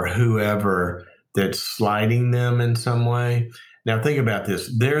or whoever that's slighting them in some way. Now, think about this.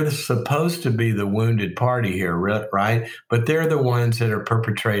 They're supposed to be the wounded party here, right? But they're the ones that are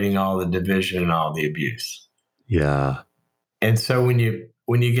perpetrating all the division and all the abuse. Yeah. And so when you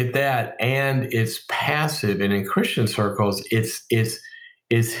get that, and it's passive, and in Christian circles, it's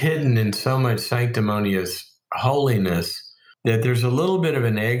hidden in so much sanctimonious holiness that there's a little bit of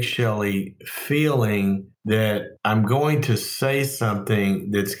an eggshelly feeling that I'm going to say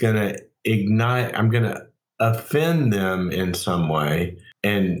something that's going to ignite, I'm going to offend them in some way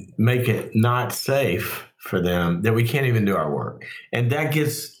and make it not safe for them, that we can't even do our work. And that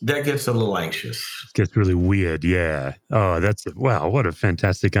gets a little anxious. It gets really weird. Yeah. Oh, wow. What a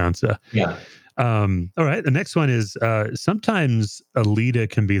fantastic answer. Yeah. All right. The next one is sometimes a leader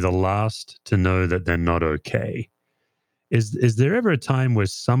can be the last to know that they're not okay. Is there ever a time where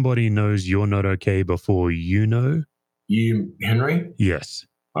somebody knows you're not okay before you know? You, Henry? Yes.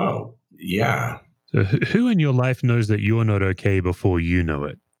 Oh, yeah. So who in your life knows that you're not okay before you know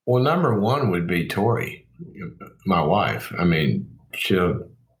it? Well, number one would be Tori, my wife. I mean, she'll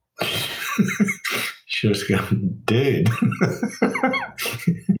just go, dude.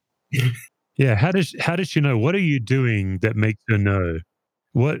 Yeah. How does she know? What are you doing that makes her know?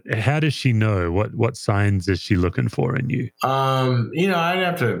 How does she know? What signs is she looking for in you?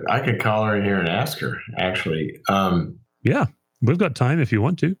 I could call her in here and ask her, actually. Yeah. We've got time if you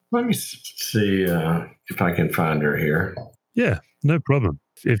want to. Let me see if I can find her here. Yeah, no problem.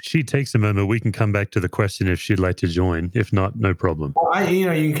 if she takes a moment, we can come back to the question if she'd like to join. If not, no problem. Well,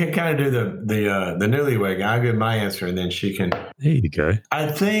 you can kind of do the newlywed guy. I'll give my answer, and then she can. There you go.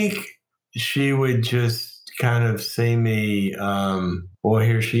 I think she would just kind of see me. Well,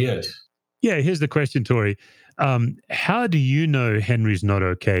 here she is. Yeah, here's the question, Tori. How do you know Henry's not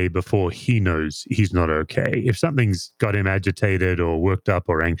okay before he knows he's not okay? If something's got him agitated or worked up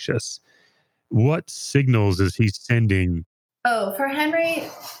or anxious, what signals is he sending? Oh, for Henry,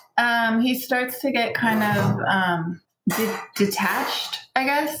 he starts to get kind of detached, I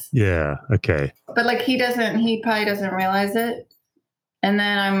guess. Yeah, okay. But like he probably doesn't realize it. And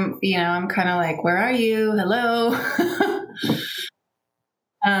then I'm kind of like, where are you? Hello.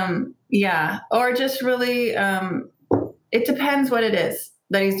 Yeah. Or just really, it depends what it is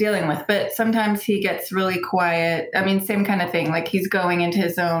that he's dealing with. But sometimes he gets really quiet. I mean, same kind of thing. Like he's going into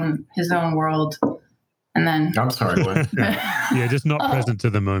his own world. And then I'm sorry, Gwen. Yeah, just not present to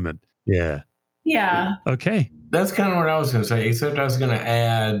the moment. Yeah. Yeah. Okay. That's kind of what I was going to say, except I was going to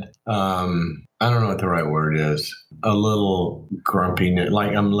add, I don't know what the right word is, a little grumpiness,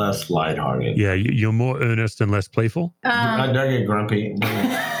 like I'm less lighthearted. Yeah, you're more earnest and less playful? I don't get grumpy.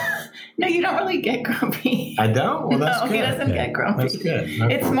 No, you don't really get grumpy. I don't? Well, that's no, good. he doesn't get grumpy. That's good.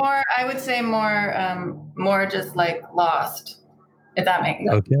 It's more, I would say more just like lost, if that makes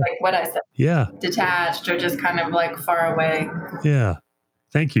sense. Okay. Like what I said. Yeah. Detached or just kind of like far away. Yeah.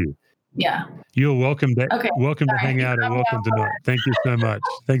 Thank you. Yeah. You're welcome to Okay. welcome to Sorry. hang out and welcome to not. Thank you so much.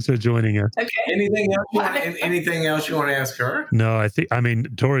 Thanks for joining us. Okay. Anything else you want to ask her? No, I mean,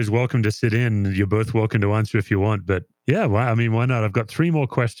 Tori's welcome to sit in. You're both welcome to answer if you want. But yeah, why not? I've got 3 more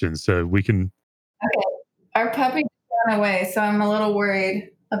questions, so we can. Okay. Our puppy ran away, so I'm a little worried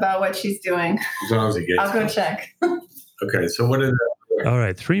about what she's doing. As long as it gets. I'll go check. Okay, so what is it? All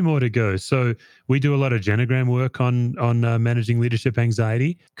right, 3 more to go. So we do a lot of genogram work on managing leadership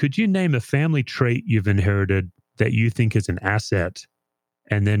anxiety. Could you name a family trait you've inherited that you think is an asset,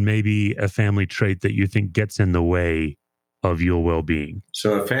 and then maybe a family trait that you think gets in the way of your well-being?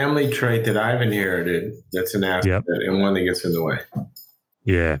 So a family trait that I've inherited that's an asset, Yep. and one that gets in the way.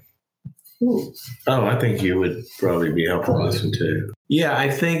 Yeah. Ooh. Oh, I think you would probably be helpful to listen to. Yeah, I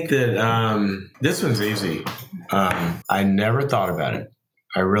think that this one's easy. I never thought about it.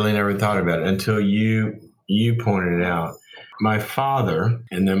 I really never thought about it until you pointed it out. My father,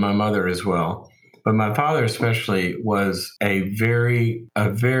 and then my mother as well, but my father especially, was a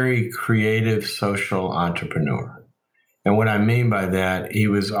very creative social entrepreneur. And what I mean by that, he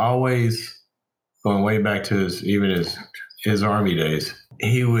was always going way back to his Army days.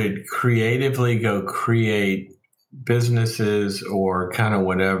 He would creatively go create businesses or kind of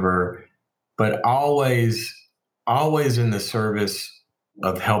whatever, but always in the service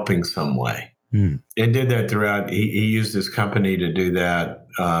of helping some way. And did that throughout. He used his company to do that.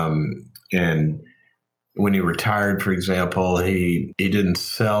 And when he retired, for example, he didn't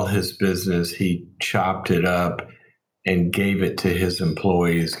sell his business. He chopped it up and gave it to his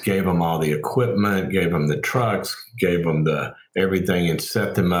employees, gave them all the equipment, gave them the trucks, gave them the everything, and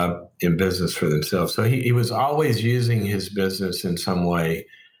set them up in business for themselves. So he was always using his business in some way,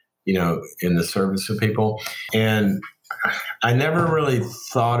 in the service of people. And I never really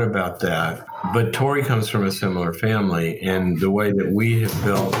thought about that, but Tori comes from a similar family, and the way that we have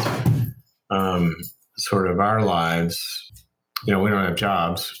built sort of our lives, we don't have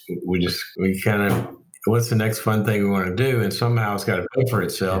jobs. We kind of, what's the next fun thing we want to do? And somehow it's got to pay for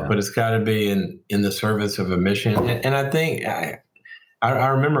itself, but it's got to be in the service of a mission. And I think I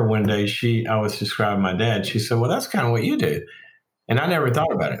remember one day I was describing my dad. She said, "Well, that's kind of what you do," and I never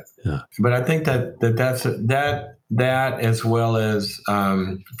thought about it. Yeah. But I think that as well as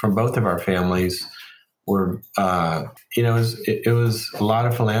from both of our families were, it was a lot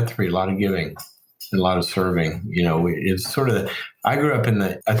of philanthropy, a lot of giving, and a lot of serving. It's sort of I grew up in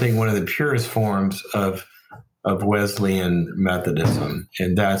I think one of the purest forms of Wesleyan Methodism,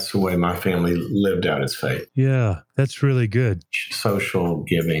 and that's the way my family lived out its faith. Yeah, that's really good. Social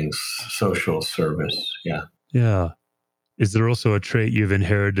giving, social service. Yeah. Yeah. Is there also a trait you've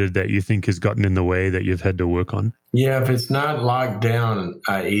inherited that you think has gotten in the way that you've had to work on? Yeah, if it's not locked down,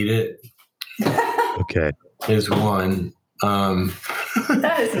 I eat it. Okay. Is one.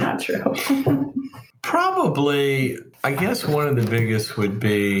 That is not true. Probably, I guess one of the biggest would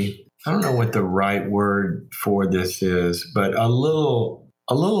be, I don't know what the right word for this is, but a little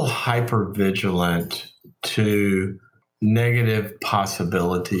hyper-vigilant to negative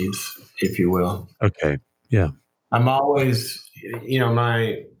possibilities, if you will. Okay. Yeah. I'm always,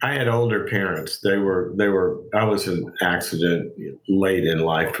 I had older parents. I was an accident late in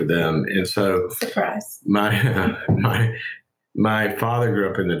life for them. And so surprise. my my father grew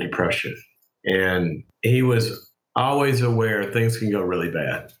up in the Depression, and he was always aware things can go really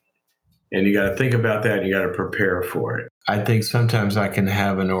bad. And you got to think about that. And you got to prepare for it. I think sometimes I can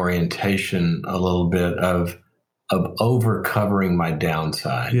have an orientation a little bit of over covering my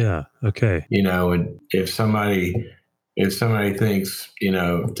downside. Yeah. Okay. And if somebody thinks,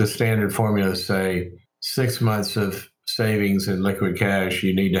 the standard formula, say 6 months of savings and liquid cash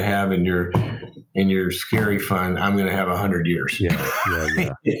you need to have in your scary fund, I'm going to have 100 years. Yeah.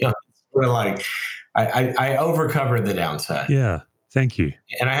 Sort of like I overcover the downside. Yeah. Thank you.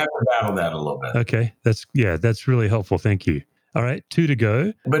 And I have to battle that a little bit. Okay. That's really helpful. Thank you. All right. 2 to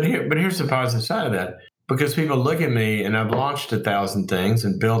go. But here's the positive side of that. Because people look at me, and I've launched 1,000 things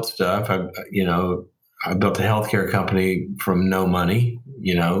and built stuff. I built a healthcare company from no money,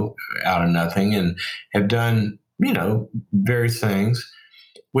 out of nothing, and have done, various things,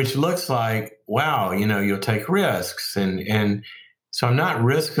 which looks like, wow, you'll take risks. And so I'm not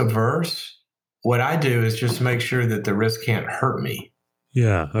risk averse. What I do is just make sure that the risk can't hurt me.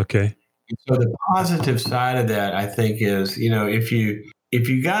 Yeah. Okay. So the positive side of that, I think, is, if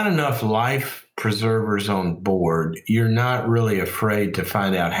you got enough life preservers on board, you're not really afraid to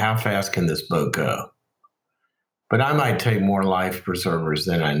find out how fast can this boat go. But I might take more life preservers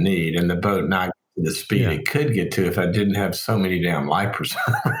than I need, and the boat not get to the speed it could get to if I didn't have so many damn life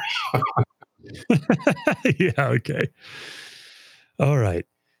preservers. Yeah. Okay. All right.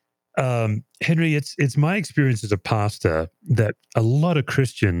 Henry, it's my experience as a pastor that a lot of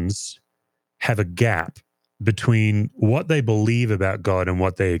Christians have a gap between what they believe about God and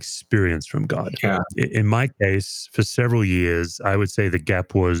what they experience from God. Yeah. In my case, for several years, I would say the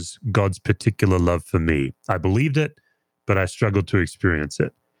gap was God's particular love for me. I believed it, but I struggled to experience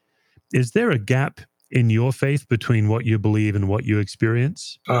it. Is there a gap in your faith between what you believe and what you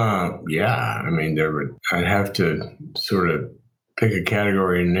experience? Yeah. I mean, I'd have to sort of pick a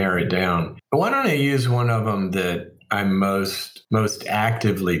category and narrow it down. But why don't I use one of them that I'm most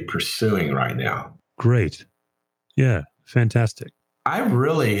actively pursuing right now? Great. Yeah, fantastic. I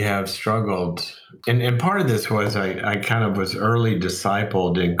really have struggled. And part of this was I kind of was early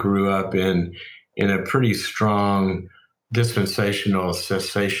discipled and grew up in a pretty strong dispensational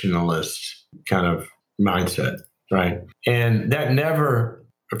cessationalist kind of mindset, right? And that never,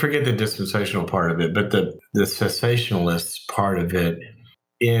 forget the dispensational part of it, but the cessationalist part of it,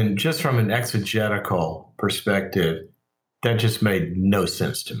 just from an exegetical perspective, that just made no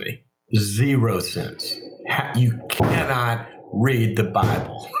sense to me. Zero sense. You cannot read the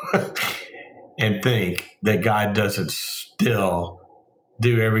Bible and think that God doesn't still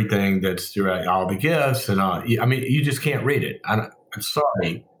do everything that's throughout all the gifts and all. I mean, you just can't read it. I'm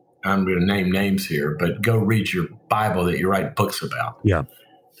sorry, I'm going to name names here, but go read your Bible that you write books about. Yeah.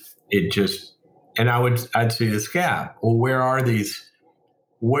 And I'd see this gap. Well, where are these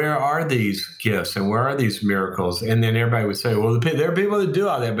gifts and where are these miracles? And then everybody would say, well, there are people that do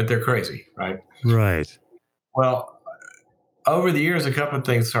all that, but they're crazy, right? Right. Well, over the years, a couple of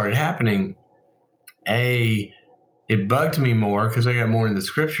things started happening. A, it bugged me more because I got more in the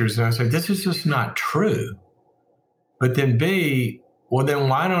scriptures, and I was like, this is just not true. But then B, well, then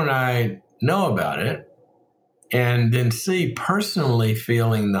why don't I know about it? And then C, personally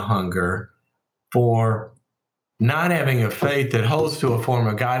feeling the hunger for not having a faith that holds to a form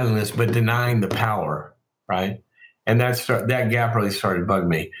of godliness, but denying the power, right? And that gap really started to bug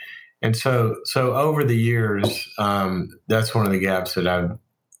me. And so over the years, that's one of the gaps that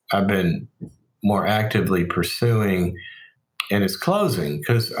I've been more actively pursuing, and it's closing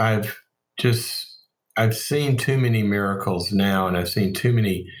because I've seen too many miracles now, and I've seen too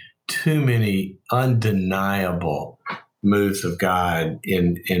many undeniable moves of God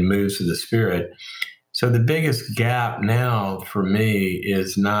and moves of the Spirit. So the biggest gap now for me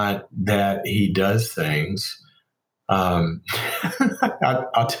is not that he does things. I'll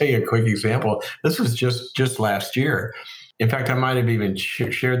tell you a quick example. This was just last year. In fact, I might have even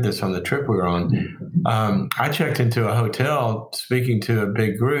shared this on the trip we were on. I checked into a hotel speaking to a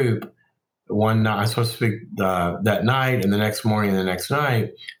big group one night. I was supposed to speak that night, and the next morning and the next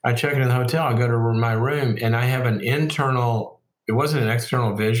night. I check into the hotel. I go to my room, and I have an internal, it wasn't an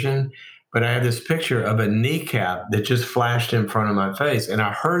external vision, but I had this picture of a kneecap that just flashed in front of my face. And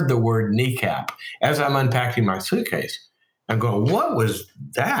I heard the word kneecap as I'm unpacking my suitcase. I'm going, what was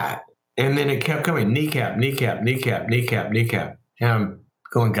that? And then it kept coming, kneecap, kneecap, kneecap, kneecap, kneecap. And I'm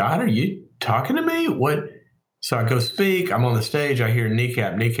going, God, are you talking to me? What? So I go speak. I'm on the stage. I hear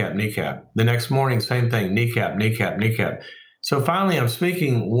kneecap, kneecap, kneecap. The next morning, same thing, kneecap, kneecap, kneecap. So finally, I'm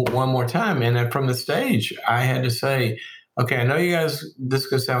speaking one more time. And then from the stage, I had to say, okay, I know you guys, this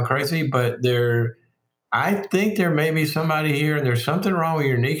could sound crazy, but there I think there may be somebody here and there's something wrong with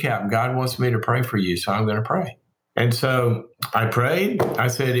your kneecap. God wants me to pray for you, so I'm going to pray. And so I prayed. I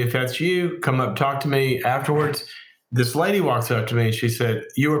said, if that's you, come up, talk to me afterwards. This lady walks up to me and she said,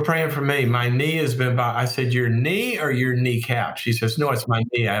 you were praying for me. My knee has been by. I said, your knee or your kneecap? She says, no, it's my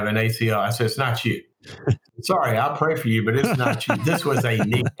knee. I have an ACL. I said, it's not you. Sorry, I'll pray for you, but it's not you. This was a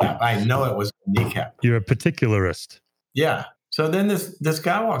kneecap. I know it was a kneecap. You're a particularist. Yeah. So then this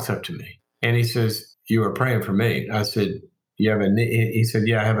guy walks up to me and he says, you were praying for me. I said, you have a knee? He said,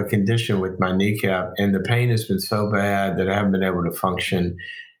 yeah, I have a condition with my kneecap and the pain has been so bad that I haven't been able to function.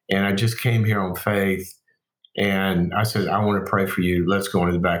 And I just came here on faith. And I said, I want to pray for you. Let's go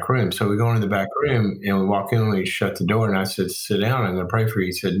into the back room. So we go into the back room and we walk in and we shut the door. And I said, sit down. I'm going to pray for you.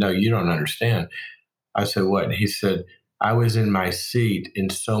 He said, no, you don't understand. I said, what? And he said, I was in my seat in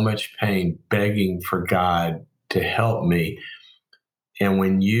so much pain, begging for God to help me. And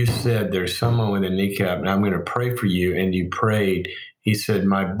when you said there's someone with a kneecap and I'm going to pray for you, and you prayed, he said,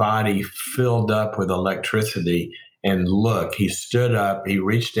 my body filled up with electricity. And look, he stood up, he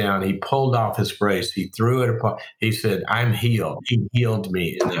reached down, he pulled off his brace, he threw it apart. He said, I'm healed. He healed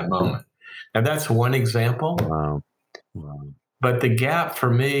me in that moment. Now, that's one example. Wow. But the gap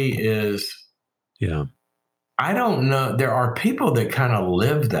for me is, I don't know. There are people that kind of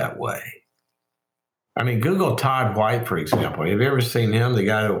live that way. I mean, Google Todd White, for example. Have you ever seen him? The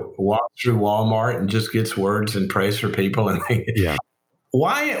guy that walks through Walmart and just gets words and prays for people. And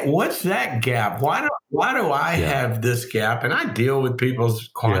why? What's that gap? Why do I have this gap? And I deal with people's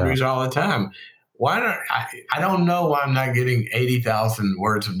quandaries all the time. Why don't I don't know why I'm not getting 80,000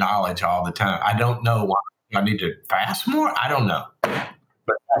 words of knowledge all the time. I don't know why I need to fast more. I don't know.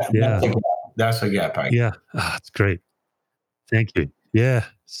 But that's a gap. That's great. Thank you. Yeah,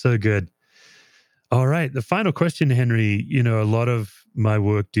 so good. All right. The final question, Henry, a lot of my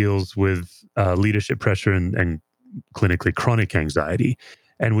work deals with leadership pressure and clinically chronic anxiety.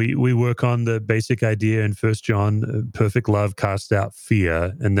 And we work on the basic idea in 1 John, perfect love casts out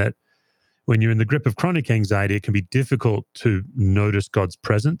fear, and that when you're in the grip of chronic anxiety, it can be difficult to notice God's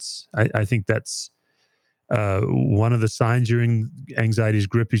presence. I think that's one of the signs you're in anxiety's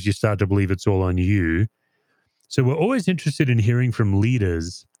grip is you start to believe it's all on you. So we're always interested in hearing from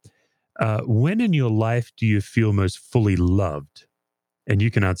leaders. When in your life do you feel most fully loved? And you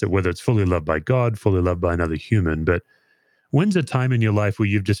can answer whether it's fully loved by God, fully loved by another human, but when's a time in your life where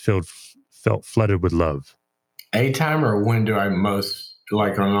you've just felt flooded with love? A time, or when do I most,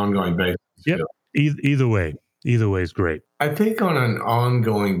 like on an ongoing basis? Yep. Either way. Either way is great. I think on an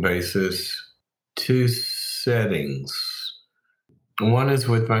ongoing basis, two settings. One is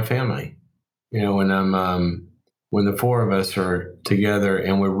with my family. When I'm when the four of us are together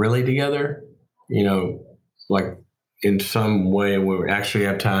and we're really together, like in some way we actually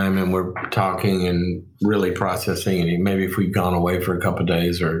have time and we're talking and really processing, and maybe if we've gone away for a couple of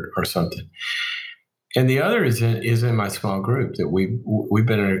days or something. And the other is in my small group that we've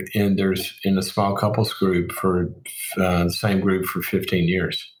been in a small couples group for the same group for 15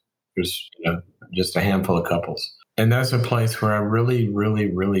 years. There's just a handful of couples, and that's a place where I really, really,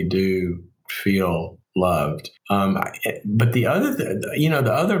 really do feel loved. But the other,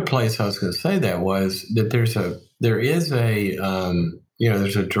 the other place I was going to say that was that there's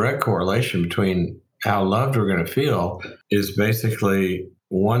a direct correlation between how loved we're going to feel is basically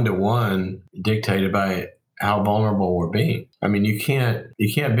 1-to-1 dictated by how vulnerable we're being. I mean, you can't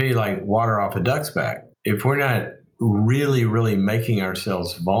be like water off a duck's back. If we're not really, really making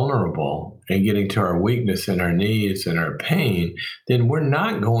ourselves vulnerable and getting to our weakness and our needs and our pain, then we're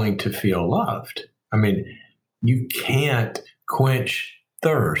not going to feel loved. I mean, you can't quench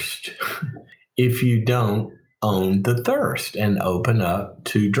thirst if you don't own the thirst and open up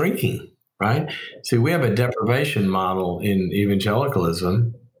to drinking, right? See, we have a deprivation model in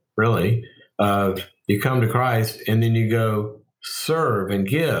evangelicalism, really, of you come to Christ and then you go serve and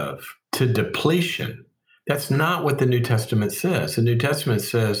give to depletion. That's not what the New Testament says. The New Testament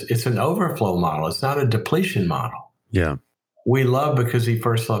says it's an overflow model. It's not a depletion model. Yeah. We love because he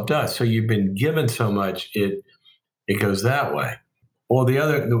first loved us. So you've been given so much, it goes that way. Well,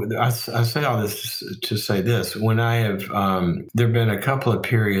 I say all this to say this. When I have, there have been a couple of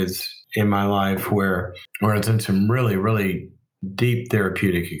periods in my life where I was in some really, really deep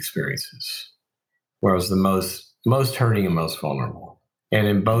therapeutic experiences, where I was the most hurting and most vulnerable. And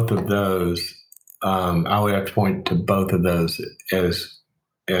in both of those, I would have to point to both of those as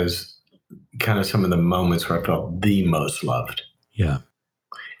kind of some of the moments where I felt the most loved. Yeah.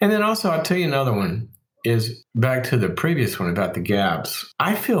 And then also, I'll tell you another one is back to the previous one about the gaps.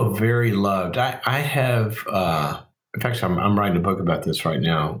 I feel very loved. I have in fact, I'm writing a book about this right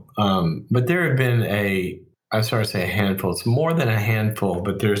now. But there have been I started to say a handful. It's more than a handful,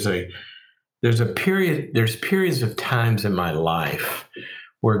 but there's periods of times in my life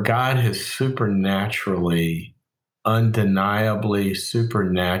where God has supernaturally, undeniably,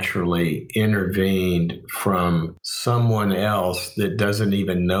 supernaturally intervened from someone else that doesn't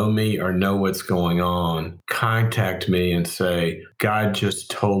even know me or know what's going on, contact me and say, God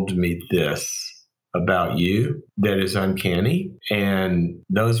just told me this about you that is uncanny. And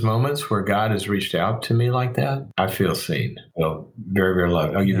those moments where God has reached out to me like that, I feel seen. Well, very, very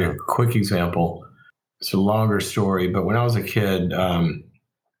loved. I'll give you a quick example. It's a longer story, but when I was a kid, I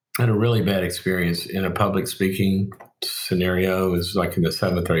had a really bad experience in a public speaking scenario. It was like in the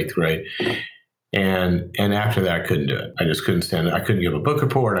 7th or 8th grade. And after that, I couldn't do it. I just couldn't stand it. I couldn't give a book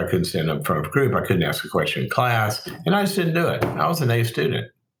report. I couldn't stand up in front of a group. I couldn't ask a question in class. And I just didn't do it. I was an A student.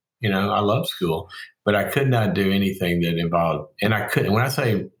 I loved school, but I could not do anything that involved, and I couldn't. When I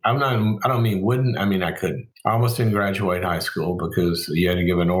say I don't mean wouldn't, I mean I couldn't. I almost didn't graduate high school because you had to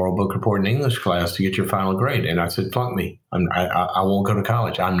give an oral book report in English class to get your final grade. And I said, flunk me. I won't go to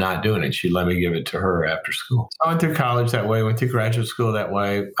college. I'm not doing it. She let me give it to her after school. I went through college that way, went through graduate school that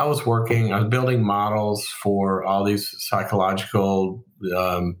way. I was building models for all these psychological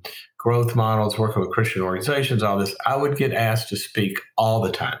growth models, working with Christian organizations, all this. I would get asked to speak all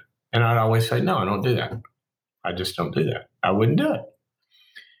the time. And I'd always say, no, I don't do that. I just don't do that. I wouldn't do it.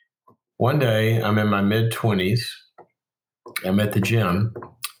 One day, I'm in my mid-20s. I'm at the gym.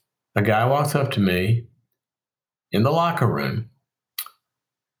 A guy walks up to me in the locker room.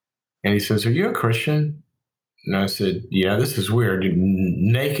 And he says, are you a Christian? And I said, yeah, this is weird.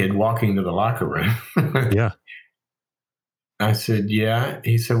 Naked walking to the locker room. Yeah. I said, yeah.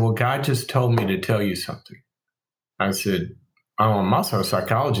 He said, well, God just told me to tell you something. I said, oh, I'm also a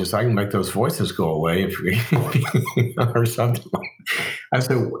psychologist. I can make those voices go away or something. I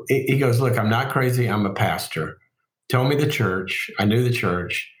said, he goes, look, I'm not crazy. I'm a pastor. Tell me the church. I knew the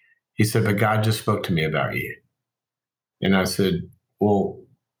church. He said, but God just spoke to me about you. And I said, well,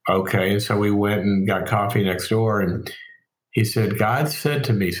 okay. And so we went and got coffee next door. And he said, God said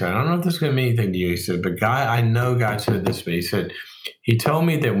to me, he said, I don't know if this is going to mean anything to you. He said, but I know God said this to me. He said, he told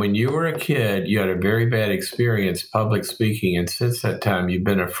me that when you were a kid, you had a very bad experience public speaking. And since that time, you've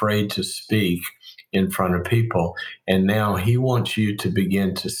been afraid to speak in front of people. And now he wants you to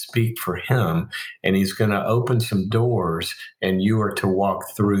begin to speak for him. And he's going to open some doors and you are to walk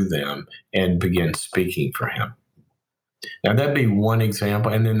through them and begin speaking for him. Now, that'd be one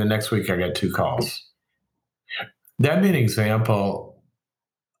example. And then the next week, I got 2 calls. That'd be an example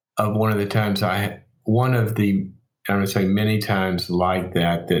of one of the times I'm going to say many times like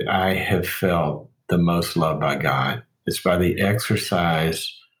that I have felt the most loved by God. It's by the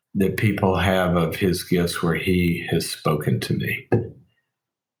exercise that people have of his gifts where he has spoken to me.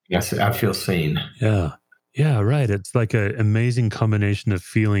 Yes, I feel seen. Yeah. Yeah, right. It's like an amazing combination of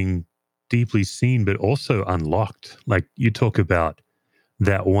feeling deeply seen, but also unlocked. Like you talk about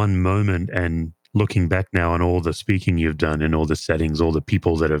that one moment and looking back now on all the speaking you've done in all the settings, all the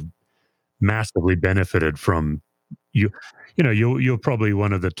people that have massively benefited from you. You're probably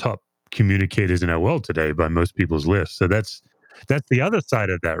one of the top communicators in our world today by most people's lists. So that's the other side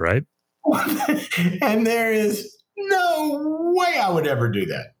of that, right? And there is no way I would ever do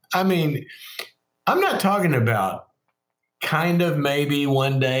that. I mean, I'm not talking about kind of maybe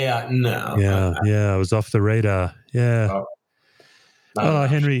one day. No. Yeah. I was off the radar. Yeah.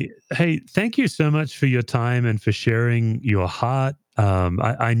 Henry, hey, thank you so much for your time and for sharing your heart.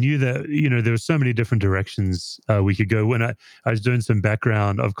 I knew that, there were so many different directions we could go. When I was doing some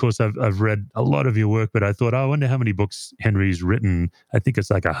background, of course, I've read a lot of your work, but I thought, I wonder how many books Henry's written. I think it's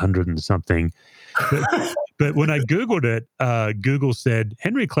like 100 and something. But when I Googled it, Google said,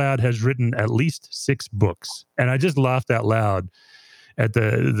 Henry Cloud has written at least 6 books. And I just laughed out loud at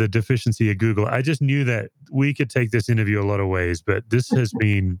the deficiency of Google. I just knew that we could take this interview a lot of ways, but this has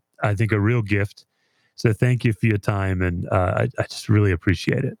been, I think, a real gift. So thank you for your time, and I just really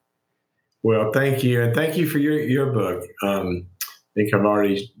appreciate it. Well, thank you. And thank you for your book. I think I've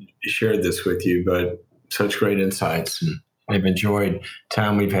already shared this with you, but such great insights. And I've enjoyed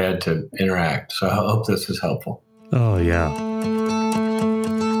time we've had to interact. So I hope this is helpful. Oh, yeah.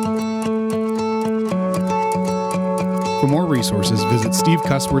 For more resources, visit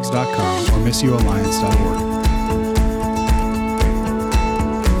stevecuswords.com or missioalliance.org.